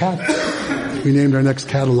 Elijah's the cat. We named our next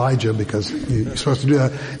cat Elijah because you're supposed to do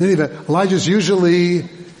that. In any event, Elijah's usually,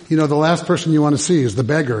 the last person you want to see is the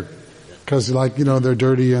beggar. Because they're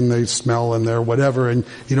dirty and they smell and they're whatever and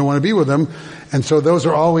you don't want to be with them. And so those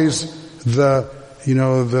are always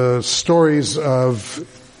the stories of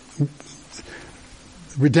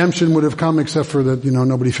redemption would have come except for that,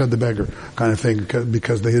 nobody fed the beggar kind of thing,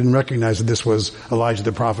 because they didn't recognize that this was Elijah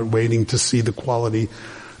the prophet waiting to see the quality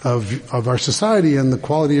of our society. And the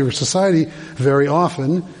quality of our society very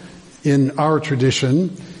often in our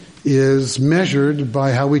tradition is measured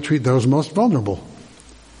by how we treat those most vulnerable.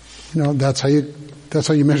 That's how you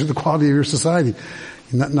measure the quality of your society.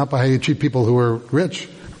 Not by how you treat people who are rich,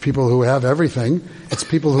 people who have everything. It's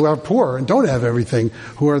people who are poor and don't have everything,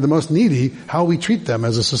 who are the most needy. How we treat them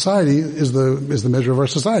as a society is the measure of our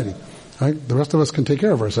society. Right? The rest of us can take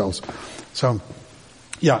care of ourselves. So,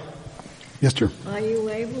 yeah. Yes, dear. Are you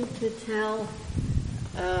able to tell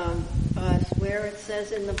us where it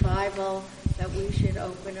says in the Bible that we should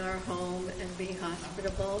open our home and be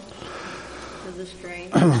hospitable to the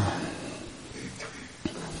stranger?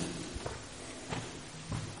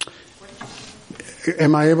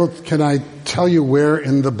 Can I tell you where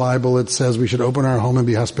in the Bible it says we should open our home and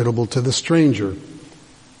be hospitable to the stranger?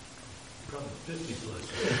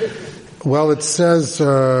 Well, it says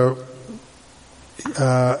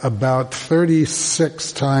about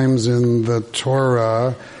 36 times in the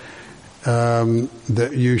Torah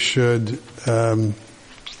that you should the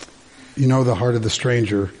heart of the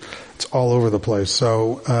stranger. It's all over the place.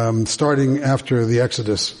 So starting after the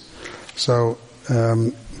Exodus. So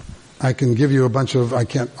I can give you I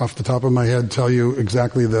can't off the top of my head tell you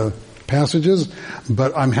exactly the passages,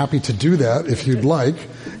 but I'm happy to do that if you'd like,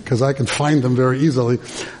 because I can find them very easily.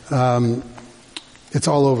 It's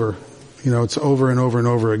all over. It's over and over and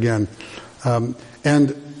over again. And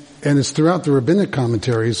it's throughout the rabbinic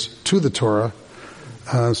commentaries to the Torah,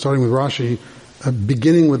 starting with Rashi,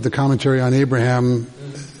 beginning with the commentary on Abraham,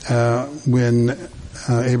 when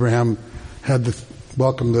Abraham had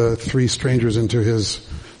welcomed the 3 strangers into his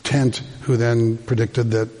tent, who then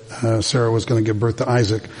predicted that Sarah was going to give birth to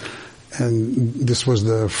Isaac. And this was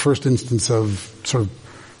the first instance of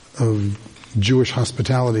Jewish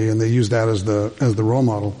hospitality, and they used that as the role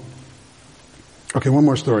model. Okay, one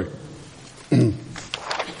more story.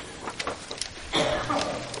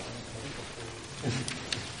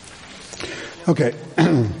 Okay.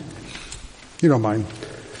 You don't mind.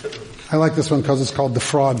 I like this one because it's called The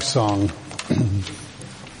Frog Song.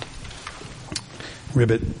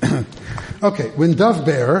 Ribbit. Okay, when Dov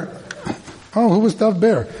Ber, who was Dov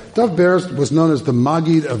Ber? Dov Ber was known as the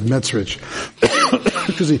Maggid of Metzrich.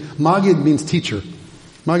 Because Maggid means teacher.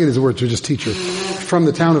 Maggid is a word to just teacher. From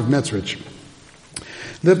the town of Metzrich.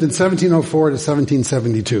 Lived in 1704 to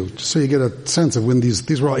 1772. Just so you get a sense of when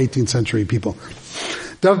these were all 18th century people.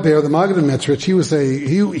 Dov Ber, the Maggid of Metzrich, he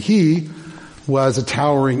was a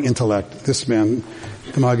towering intellect. This man,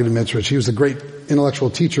 the Maggid of Metzrich, he was a great intellectual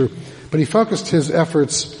teacher. But he focused his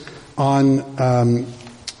efforts on,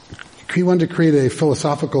 he wanted to create a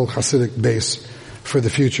philosophical Hasidic base for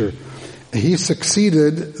the future. He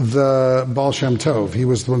succeeded the Baal Shem Tov. He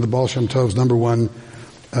was one of the Baal Shem Tov's number 1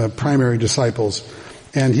 primary disciples.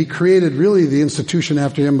 And he created really the institution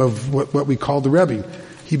after him of what we call the Rebbe.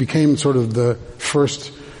 He became sort of the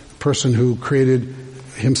first person who created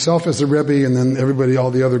himself as a Rebbe, and then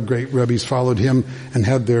all the other great Rebbes followed him and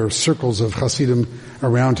had their circles of Hasidim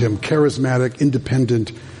around him, charismatic,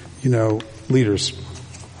 independent, leaders.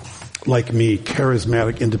 Like me,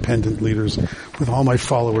 charismatic, independent leaders with all my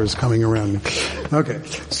followers coming around me. Okay,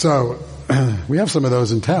 so we have some of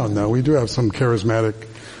those in town, though. We do have some charismatic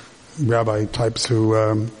rabbi types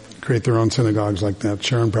who create their own synagogues like that.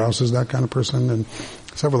 Sharon Brous is that kind of person, and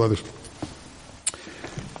several others.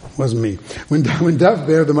 Wasn't me. When Dov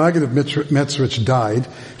Ber, the Maggid of Metzrich, died,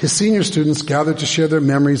 his senior students gathered to share their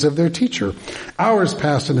memories of their teacher. Hours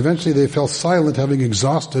passed, and eventually they fell silent, having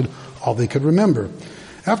exhausted all they could remember.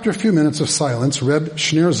 After a few minutes of silence, Reb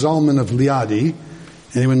Shner Zalman of Liadi,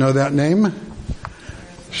 anyone know that name?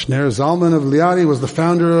 Shner Zalman of Liadi was the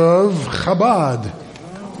founder of Chabad.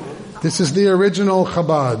 This is the original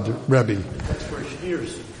Chabad Rebbe. That's where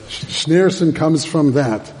Schneerson comes from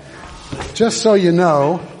that. Just so you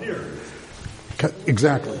know,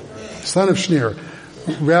 exactly, son of Schneer,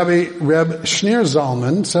 Reb Shner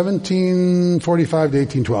Zalman, 1745 to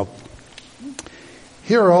 1812.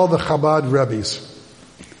 Here are all the Chabad Rebbes.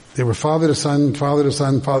 They were father to son,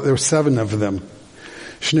 there were 7 of them.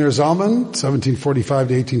 Shner Zalman, 1745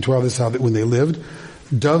 to 1812, this is how when they lived.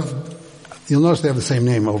 You'll notice they have the same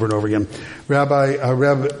name over and over again. Reb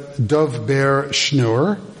Dov Ber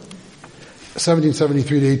Shneur,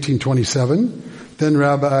 1773 to 1827. Then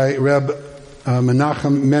Reb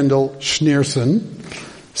Menachem Mendel Schneerson,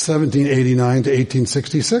 1789 to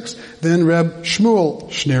 1866. Then Reb Shmuel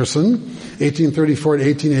Schneerson, 1834 to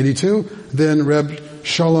 1882. Then Reb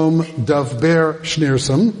Shalom Dovber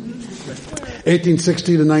Schneerson,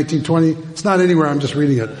 1860 to 1920. It's not anywhere, I'm just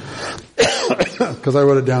reading it because I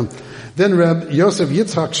wrote it down. Then Reb Yosef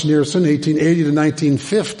Yitzhak Schneerson, 1880 to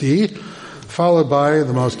 1950, followed by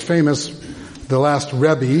the most famous, the last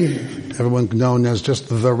Rebbe, everyone known as just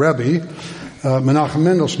the Rebbe, Menachem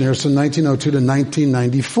Mendel Schneerson, 1902 to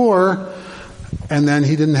 1994, and then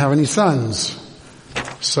he didn't have any sons.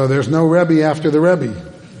 So there's no Rebbe after the Rebbe.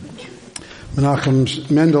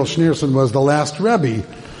 Menachem Mendel Schneerson was the last Rebbe.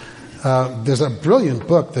 There's a brilliant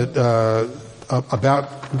book that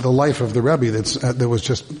about the life of the Rebbe that was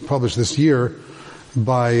just published this year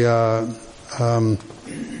by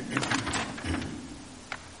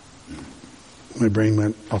my brain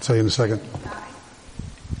went. I'll tell you in a second.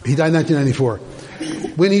 He died in 1994.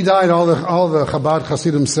 When he died, all the Chabad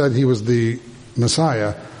Hasidim said he was the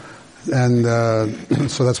Messiah, and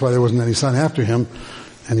so that's why there wasn't any son after him,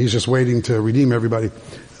 and he's just waiting to redeem everybody.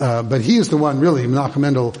 But he is the one, really, Menachem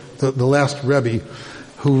Mendel, the last Rebbe,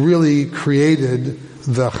 who really created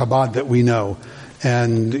the Chabad that we know.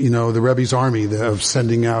 And, the Rebbe's army of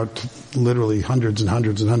sending out literally hundreds and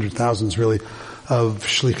hundreds and hundred thousands, really, of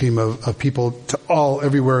shlichim, of people to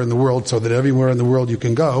everywhere in the world, so that everywhere in the world you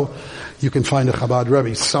can go, you can find a Chabad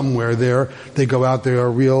Rebbe somewhere there. They go out, they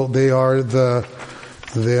are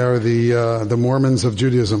the Mormons of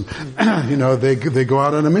Judaism. They go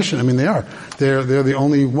out on a mission. I mean, they are. They're the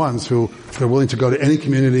only ones who are willing to go to any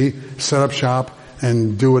community, set up shop,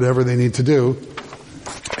 and do whatever they need to do,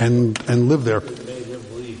 and live there. What made him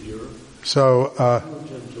leave Europe? So,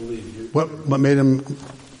 what made him?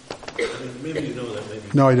 Maybe you know that. Maybe.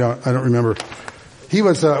 No, I don't. I don't remember. He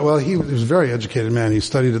was he was a very educated man. He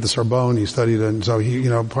studied at the Sorbonne. He studied, and so he,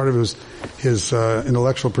 part of it was his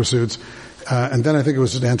intellectual pursuits. And then I think it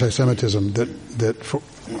was just anti-Semitism that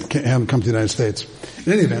had him come to the United States.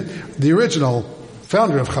 In any event, the original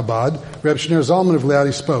founder of Chabad, Reb Shneur Zalman of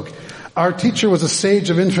Liadi, spoke. Our teacher was a sage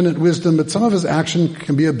of infinite wisdom, but some of his action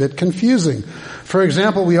can be a bit confusing. For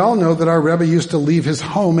example, we all know that our Rebbe used to leave his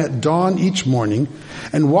home at dawn each morning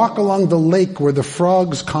and walk along the lake where the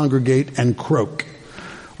frogs congregate and croak.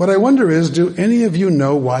 What I wonder is, do any of you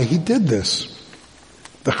know why he did this?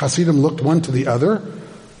 The Hasidim looked one to the other,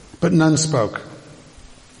 but none spoke.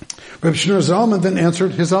 Reb Shneur Zalman then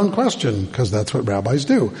answered his own question, because that's what rabbis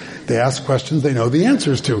do. They ask questions they know the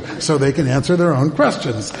answers to, so they can answer their own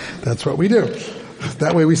questions. That's what we do.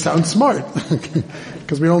 That way we sound smart,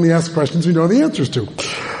 because we only ask questions we know the answers to.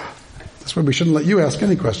 That's why we shouldn't let you ask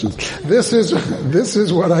any questions. This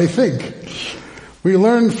is what I think. We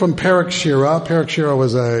learned from Perek Shira. Perek Shira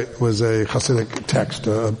was a Hasidic text,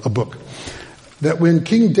 a book, that when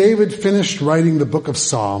King David finished writing the book of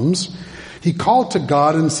Psalms, he called to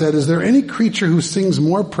God and said, "Is there any creature who sings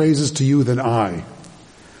more praises to you than I?"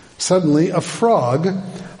 Suddenly, a frog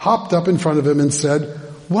hopped up in front of him and said,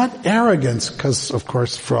 "What arrogance," because, of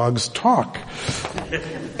course, frogs talk,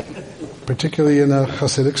 particularly in a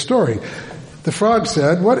Hasidic story. The frog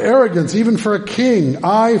said, "What arrogance, even for a king.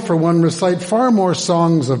 I, for one, recite far more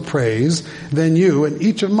songs of praise than you, and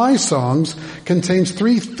each of my songs contains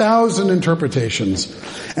 3,000 interpretations.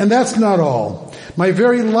 And that's not all. My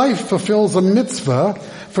very life fulfills a mitzvah,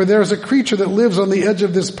 for there's a creature that lives on the edge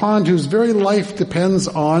of this pond whose very life depends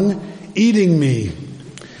on eating me.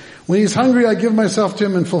 When he's hungry, I give myself to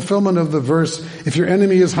him in fulfillment of the verse, if your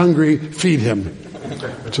enemy is hungry, feed him,"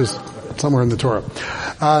 which is somewhere in the Torah.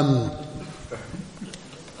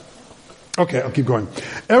 Okay, I'll keep going.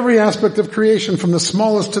 Every aspect of creation, from the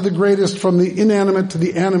smallest to the greatest, from the inanimate to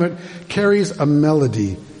the animate, carries a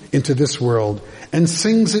melody into this world and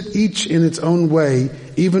sings it each in its own way.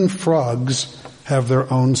 Even frogs have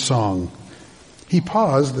their own song. He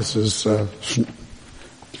paused, this is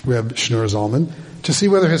Reb Shneur Zalman, to see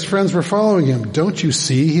whether his friends were following him. "Don't you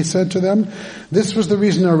see?" he said to them. "This was the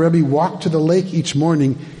reason our Rebbe walked to the lake each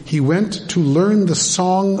morning. He went to learn the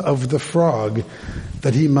song of the frog,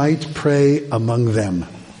 that he might pray among them."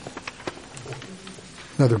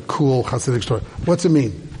 Another cool Hasidic story. What's it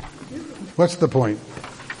mean? What's the point?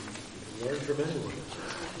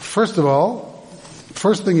 First of all,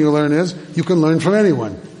 first thing you learn is you can learn from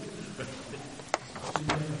anyone.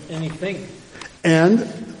 Anything. And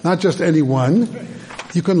not just anyone,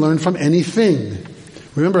 you can learn from anything.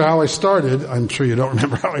 Remember how I started? I'm sure you don't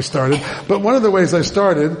remember how I started, but one of the ways I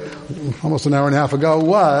started, almost an hour and a half ago,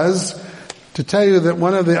 was to tell you that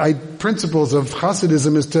one of the principles of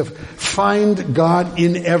Hasidism is to find God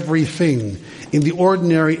in everything, in the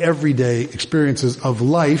ordinary, everyday experiences of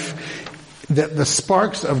life, that the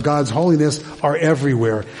sparks of God's holiness are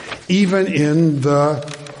everywhere, even in the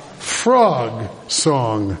frog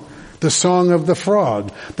song. The Song of the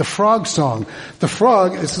Frog. The Frog Song. The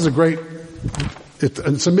frog, this is a great,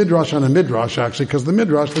 it's a midrash on a midrash actually, because the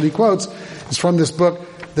midrash that he quotes is from this book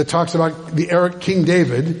that talks about the King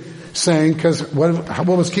David saying, because what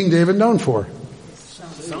was King David known for?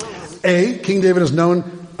 King David is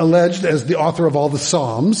alleged as the author of all the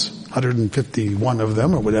Psalms, 151 of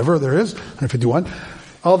them, or whatever there is, 151.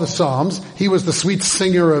 All the Psalms. He was the sweet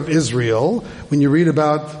singer of Israel. When you read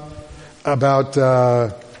about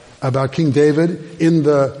King David in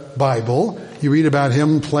the Bible, you read about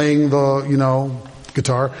him playing the,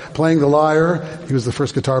 guitar, playing the lyre. He was the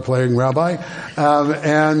first guitar playing rabbi,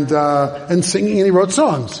 and singing, and he wrote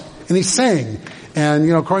songs, and he sang.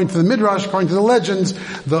 And, according to the Midrash, according to the legends,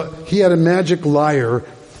 he had a magic lyre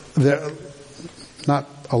that, not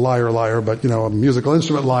a lyre, but, a musical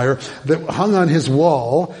instrument lyre that hung on his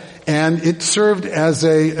wall, and it served as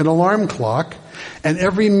an alarm clock. And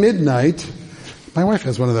every midnight, my wife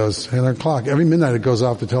has one of those, alarm clock. Every midnight it goes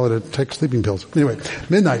off to tell her to take sleeping pills. Anyway,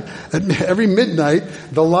 midnight. Every midnight,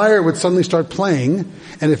 the lyre would suddenly start playing,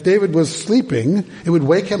 and if David was sleeping, it would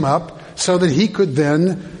wake him up so that he could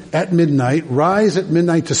then, at midnight, rise at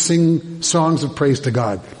midnight to sing songs of praise to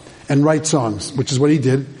God and write songs, which is what he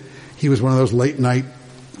did. He was one of those late night,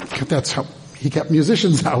 that's how he kept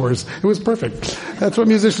musicians' hours. It was perfect. That's what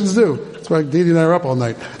musicians do. That's why Didi and I are up all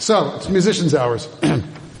night. So, it's musicians' hours.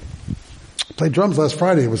 Played drums last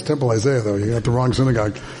Friday. It was Temple Isaiah, though. You got the wrong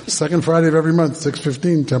synagogue. Second Friday of every month,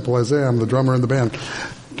 6:15, Temple Isaiah. I'm the drummer in the band,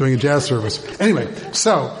 doing a jazz service. Anyway,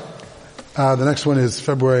 so, the next one is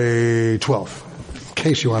February 12th. In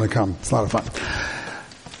case you want to come. It's a lot of fun.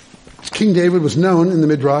 King David was known in the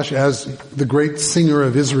Midrash as the great singer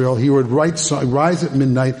of Israel. He would rise at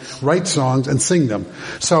midnight, write songs, and sing them.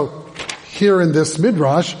 So, here in this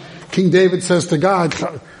Midrash, King David says to God,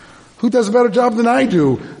 who does a better job than I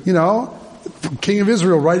do? King of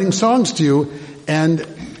Israel writing songs to you. And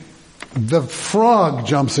the frog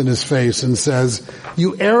jumps in his face and says,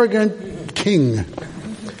 you arrogant king,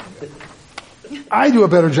 I do a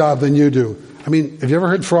better job than you do. I mean, have you ever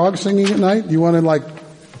heard frogs singing at night? You want to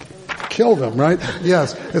kill them, right?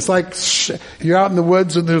 Yes. It's like you're out in the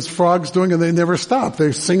woods and there's frogs doing, and they never stop.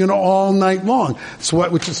 They're singing all night long. So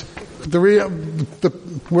which is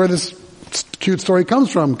where this cute story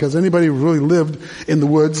comes from, because anybody who really lived in the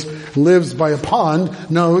woods, lives by a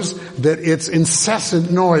pond, knows that it's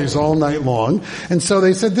incessant noise all night long. And so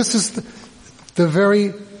they said this is the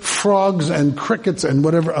very frogs and crickets and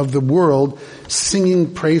whatever of the world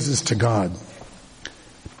singing praises to God.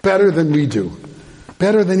 Better than we do.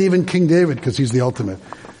 Better than even King David, because he's the ultimate.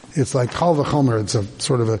 It's like Kal v'chomer. It's a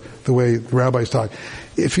sort of the way the rabbis talk.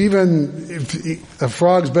 If a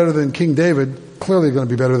frog's better than King David, clearly going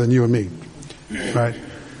to be better than you and me. Right?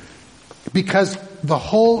 Because the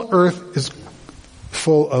whole earth is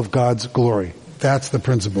full of God's glory. That's the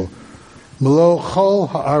principle. Melo chol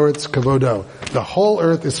haaretz kavodo. The whole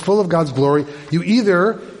earth is full of God's glory. You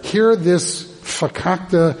either hear this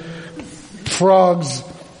fakakta frog's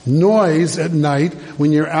noise at night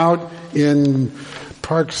when you're out in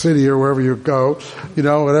Park City or wherever you go,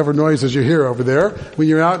 whatever noises you hear over there. When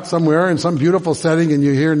you're out somewhere in some beautiful setting and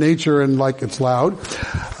you hear nature and it's loud.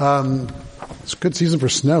 It's a good season for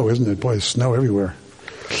snow, isn't it? Boy, there's snow everywhere.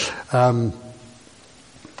 And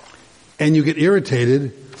you get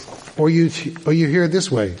irritated, or you hear it this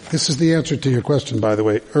way. This is the answer to your question, by the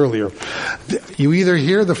way, earlier. You either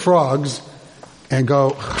hear the frogs and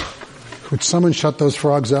go, would someone shut those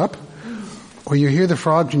frogs up? Or you hear the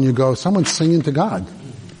frogs and you go, someone's singing to God.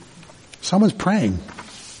 Someone's praying.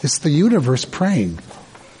 It's the universe praying.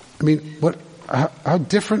 I mean, how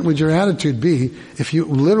different would your attitude be if you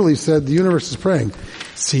literally said the universe is praying?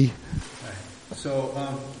 See? So,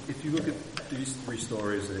 if you look at these three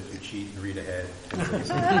stories, and if you cheat and read ahead.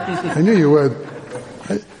 I knew you would.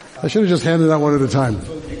 I should have just handed out one at a time.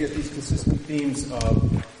 So you get these consistent themes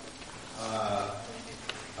of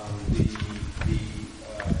the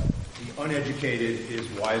uneducated is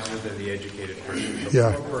wiser than the educated person.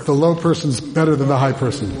 The low person's better than the high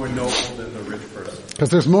person. More noble than the rich person. Because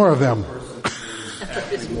there's more of them.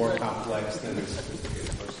 Actually more complex than the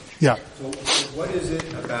sophisticated person. Yeah. So what is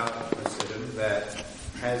it about Hasidim that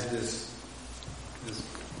has this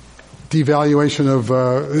devaluation of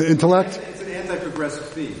intellect? It's an anti-progressive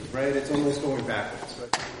theme, right? It's almost going backwards.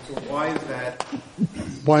 So why is that?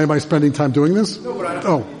 Why am I spending time doing this? No, but I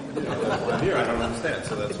don't. I'm here. I don't understand.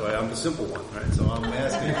 So that's why I'm the simple one, right? So I'm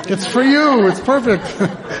asking. It's for you. It's perfect.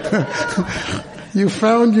 You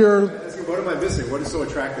found your. What am I missing? What is so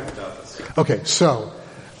attractive about this? Okay, so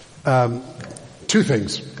two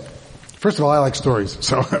things. First of all, I like stories.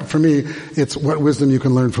 So for me, it's what wisdom you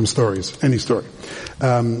can learn from stories, any story.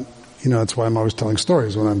 That's why I'm always telling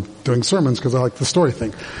stories when I'm doing sermons, because I like the story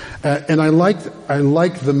thing. And I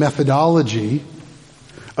like the methodology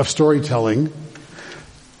of storytelling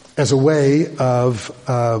as a way of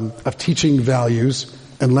teaching values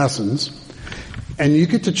and lessons. And you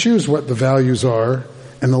get to choose what the values are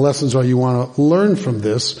and the lessons are you want to learn from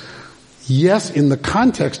this. Yes, in the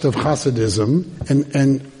context of Hasidism,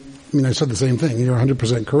 and I said the same thing, you're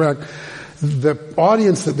 100% correct. The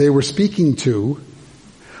audience that they were speaking to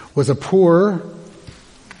was a poor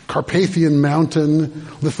Carpathian mountain,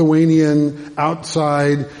 Lithuanian,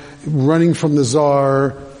 outside, running from the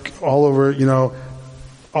Tsar, all over,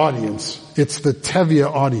 audience. It's the Tevye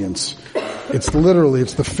audience. It's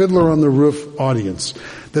the fiddler on the roof audience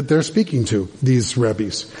that they're speaking to, these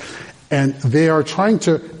rebbes. And they are trying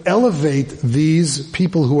to elevate these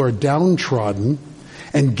people who are downtrodden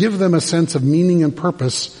and give them a sense of meaning and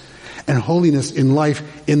purpose and holiness in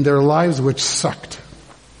life, in their lives which sucked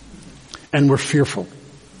and were fearful.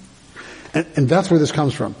 And that's where this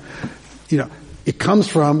comes from. It comes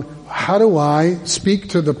from, how do I speak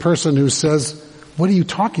to the person who says, what are you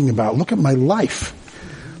talking about? Look at my life.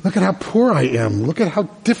 Look at how poor I am. Look at how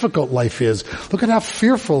difficult life is. Look at how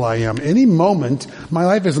fearful I am. Any moment, my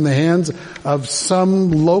life is in the hands of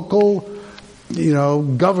some local,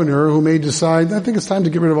 governor who may decide, I think it's time to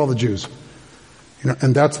get rid of all the Jews.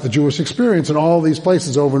 And that's the Jewish experience in all these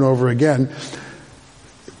places over and over again.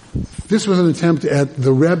 This was an attempt at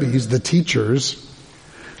the rebbes, the teachers,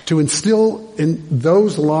 to instill in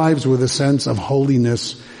those lives with a sense of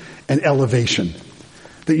holiness and elevation.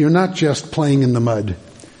 That you're not just playing in the mud,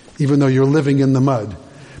 even though you're living in the mud.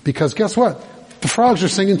 Because guess what? The frogs are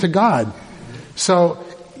singing to God. So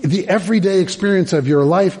the everyday experience of your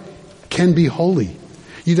life can be holy.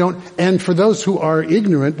 And for those who are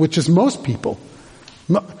ignorant, which is most people,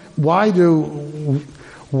 why did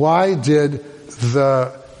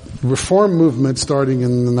the Reform movement starting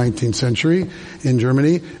in the 19th century in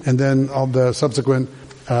Germany, and then all the subsequent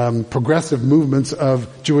progressive movements of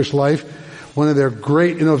Jewish life, one of their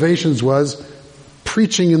great innovations was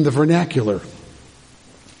preaching in the vernacular.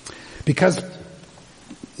 Because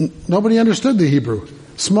nobody understood the Hebrew.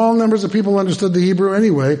 Small numbers of people understood the Hebrew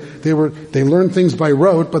anyway. They learned things by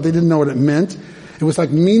rote, but they didn't know what it meant. It was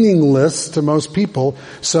like meaningless to most people.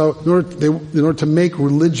 So in order to make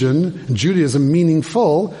religion, Judaism,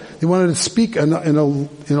 meaningful, they wanted to speak in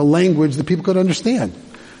a language that people could understand.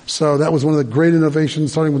 So that was one of the great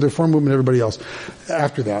innovations, starting with the Reform movement and everybody else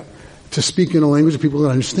after that, to speak in a language that people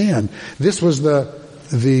could understand. This was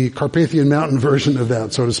the Carpathian Mountain version of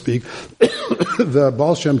that, so to speak. The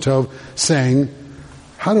Baal Shem Tov saying,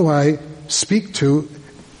 how do I speak to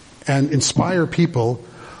and inspire people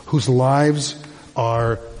whose lives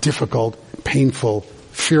are difficult, painful,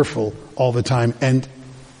 fearful all the time, and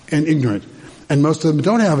ignorant. And most of them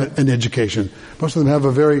don't have an education. Most of them have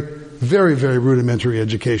a very, very, very rudimentary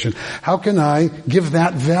education. How can I give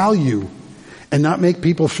that value and not make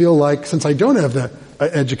people feel like, since I don't have that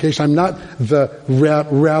education, I'm not the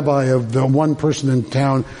rabbi of the one person in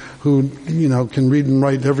town who, can read and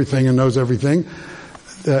write everything and knows everything.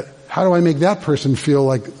 How do I make that person feel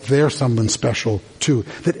like they're someone special too?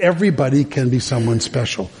 That everybody can be someone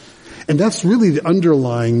special. And that's really the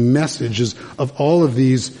underlying messages of all of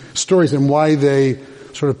these stories, and why they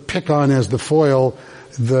sort of pick on as the foil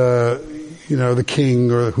the king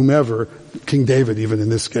or whomever, King David even in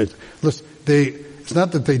this case. Listen, it's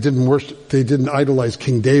not that they didn't idolize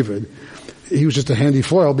King David. He was just a handy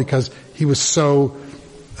foil because he was so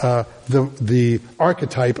the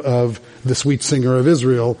archetype of the sweet singer of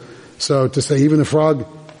Israel. So to say even a frog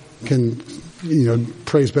can,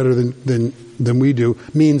 praise better than we do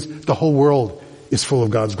means the whole world is full of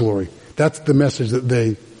God's glory. That's the message that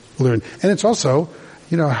they learn. And it's also,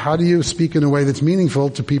 how do you speak in a way that's meaningful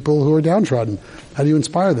to people who are downtrodden? How do you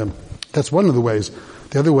inspire them? That's one of the ways.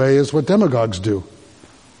 The other way is what demagogues do.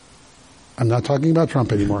 I'm not talking about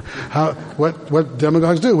Trump anymore. What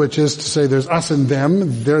demagogues do, which is to say there's us and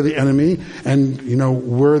them, they're the enemy, and,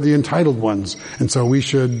 we're the entitled ones. And so we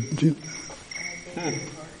should...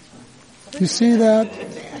 You see that?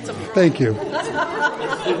 Thank you.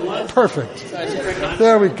 Perfect.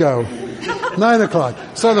 There we go.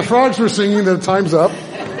 9:00. So the frogs were singing that time's up.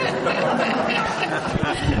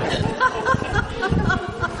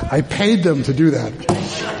 I paid them to do that.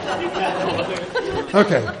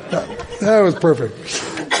 Okay. That was perfect.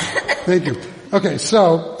 Thank you. Okay,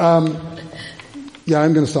 so, I'm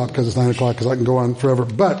going to stop because it's 9:00 because I can go on forever.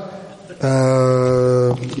 But,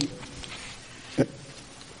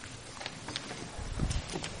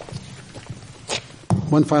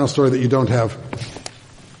 one final story that you don't have,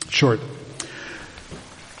 short,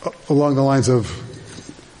 along the lines of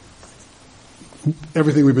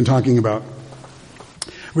everything we've been talking about.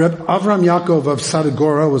 Reb Avram Yaakov of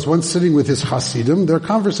Sadagora was once sitting with his Hasidim. Their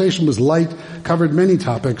conversation was light, covered many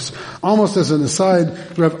topics. Almost as an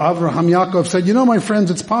aside, Reb Avraham Yaakov said, "You know, my friends,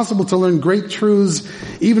 it's possible to learn great truths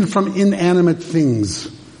even from inanimate things.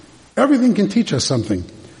 Everything can teach us something."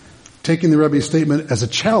 Taking the Rebbe's statement as a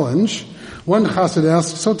challenge, one Chassid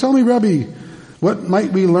asked, "So tell me, Rebbe, what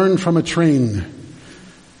might we learn from a train?"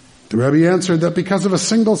 The Rebbe answered that because of a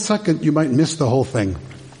single second, you might miss the whole thing.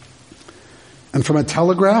 And from a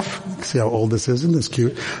telegraph, see how old this is, isn't this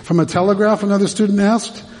cute? From a telegraph, another student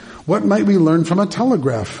asked, "What might we learn from a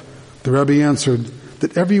telegraph?" The Rebbe answered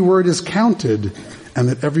that every word is counted and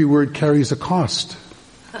that every word carries a cost.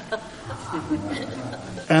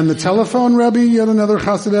 And the telephone, Rebbe, yet another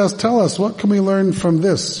Chassid asked, "Tell us, what can we learn from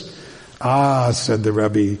this?" "Ah," said the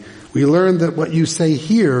Rebbe, "we learned that what you say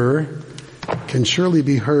here can surely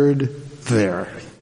be heard there."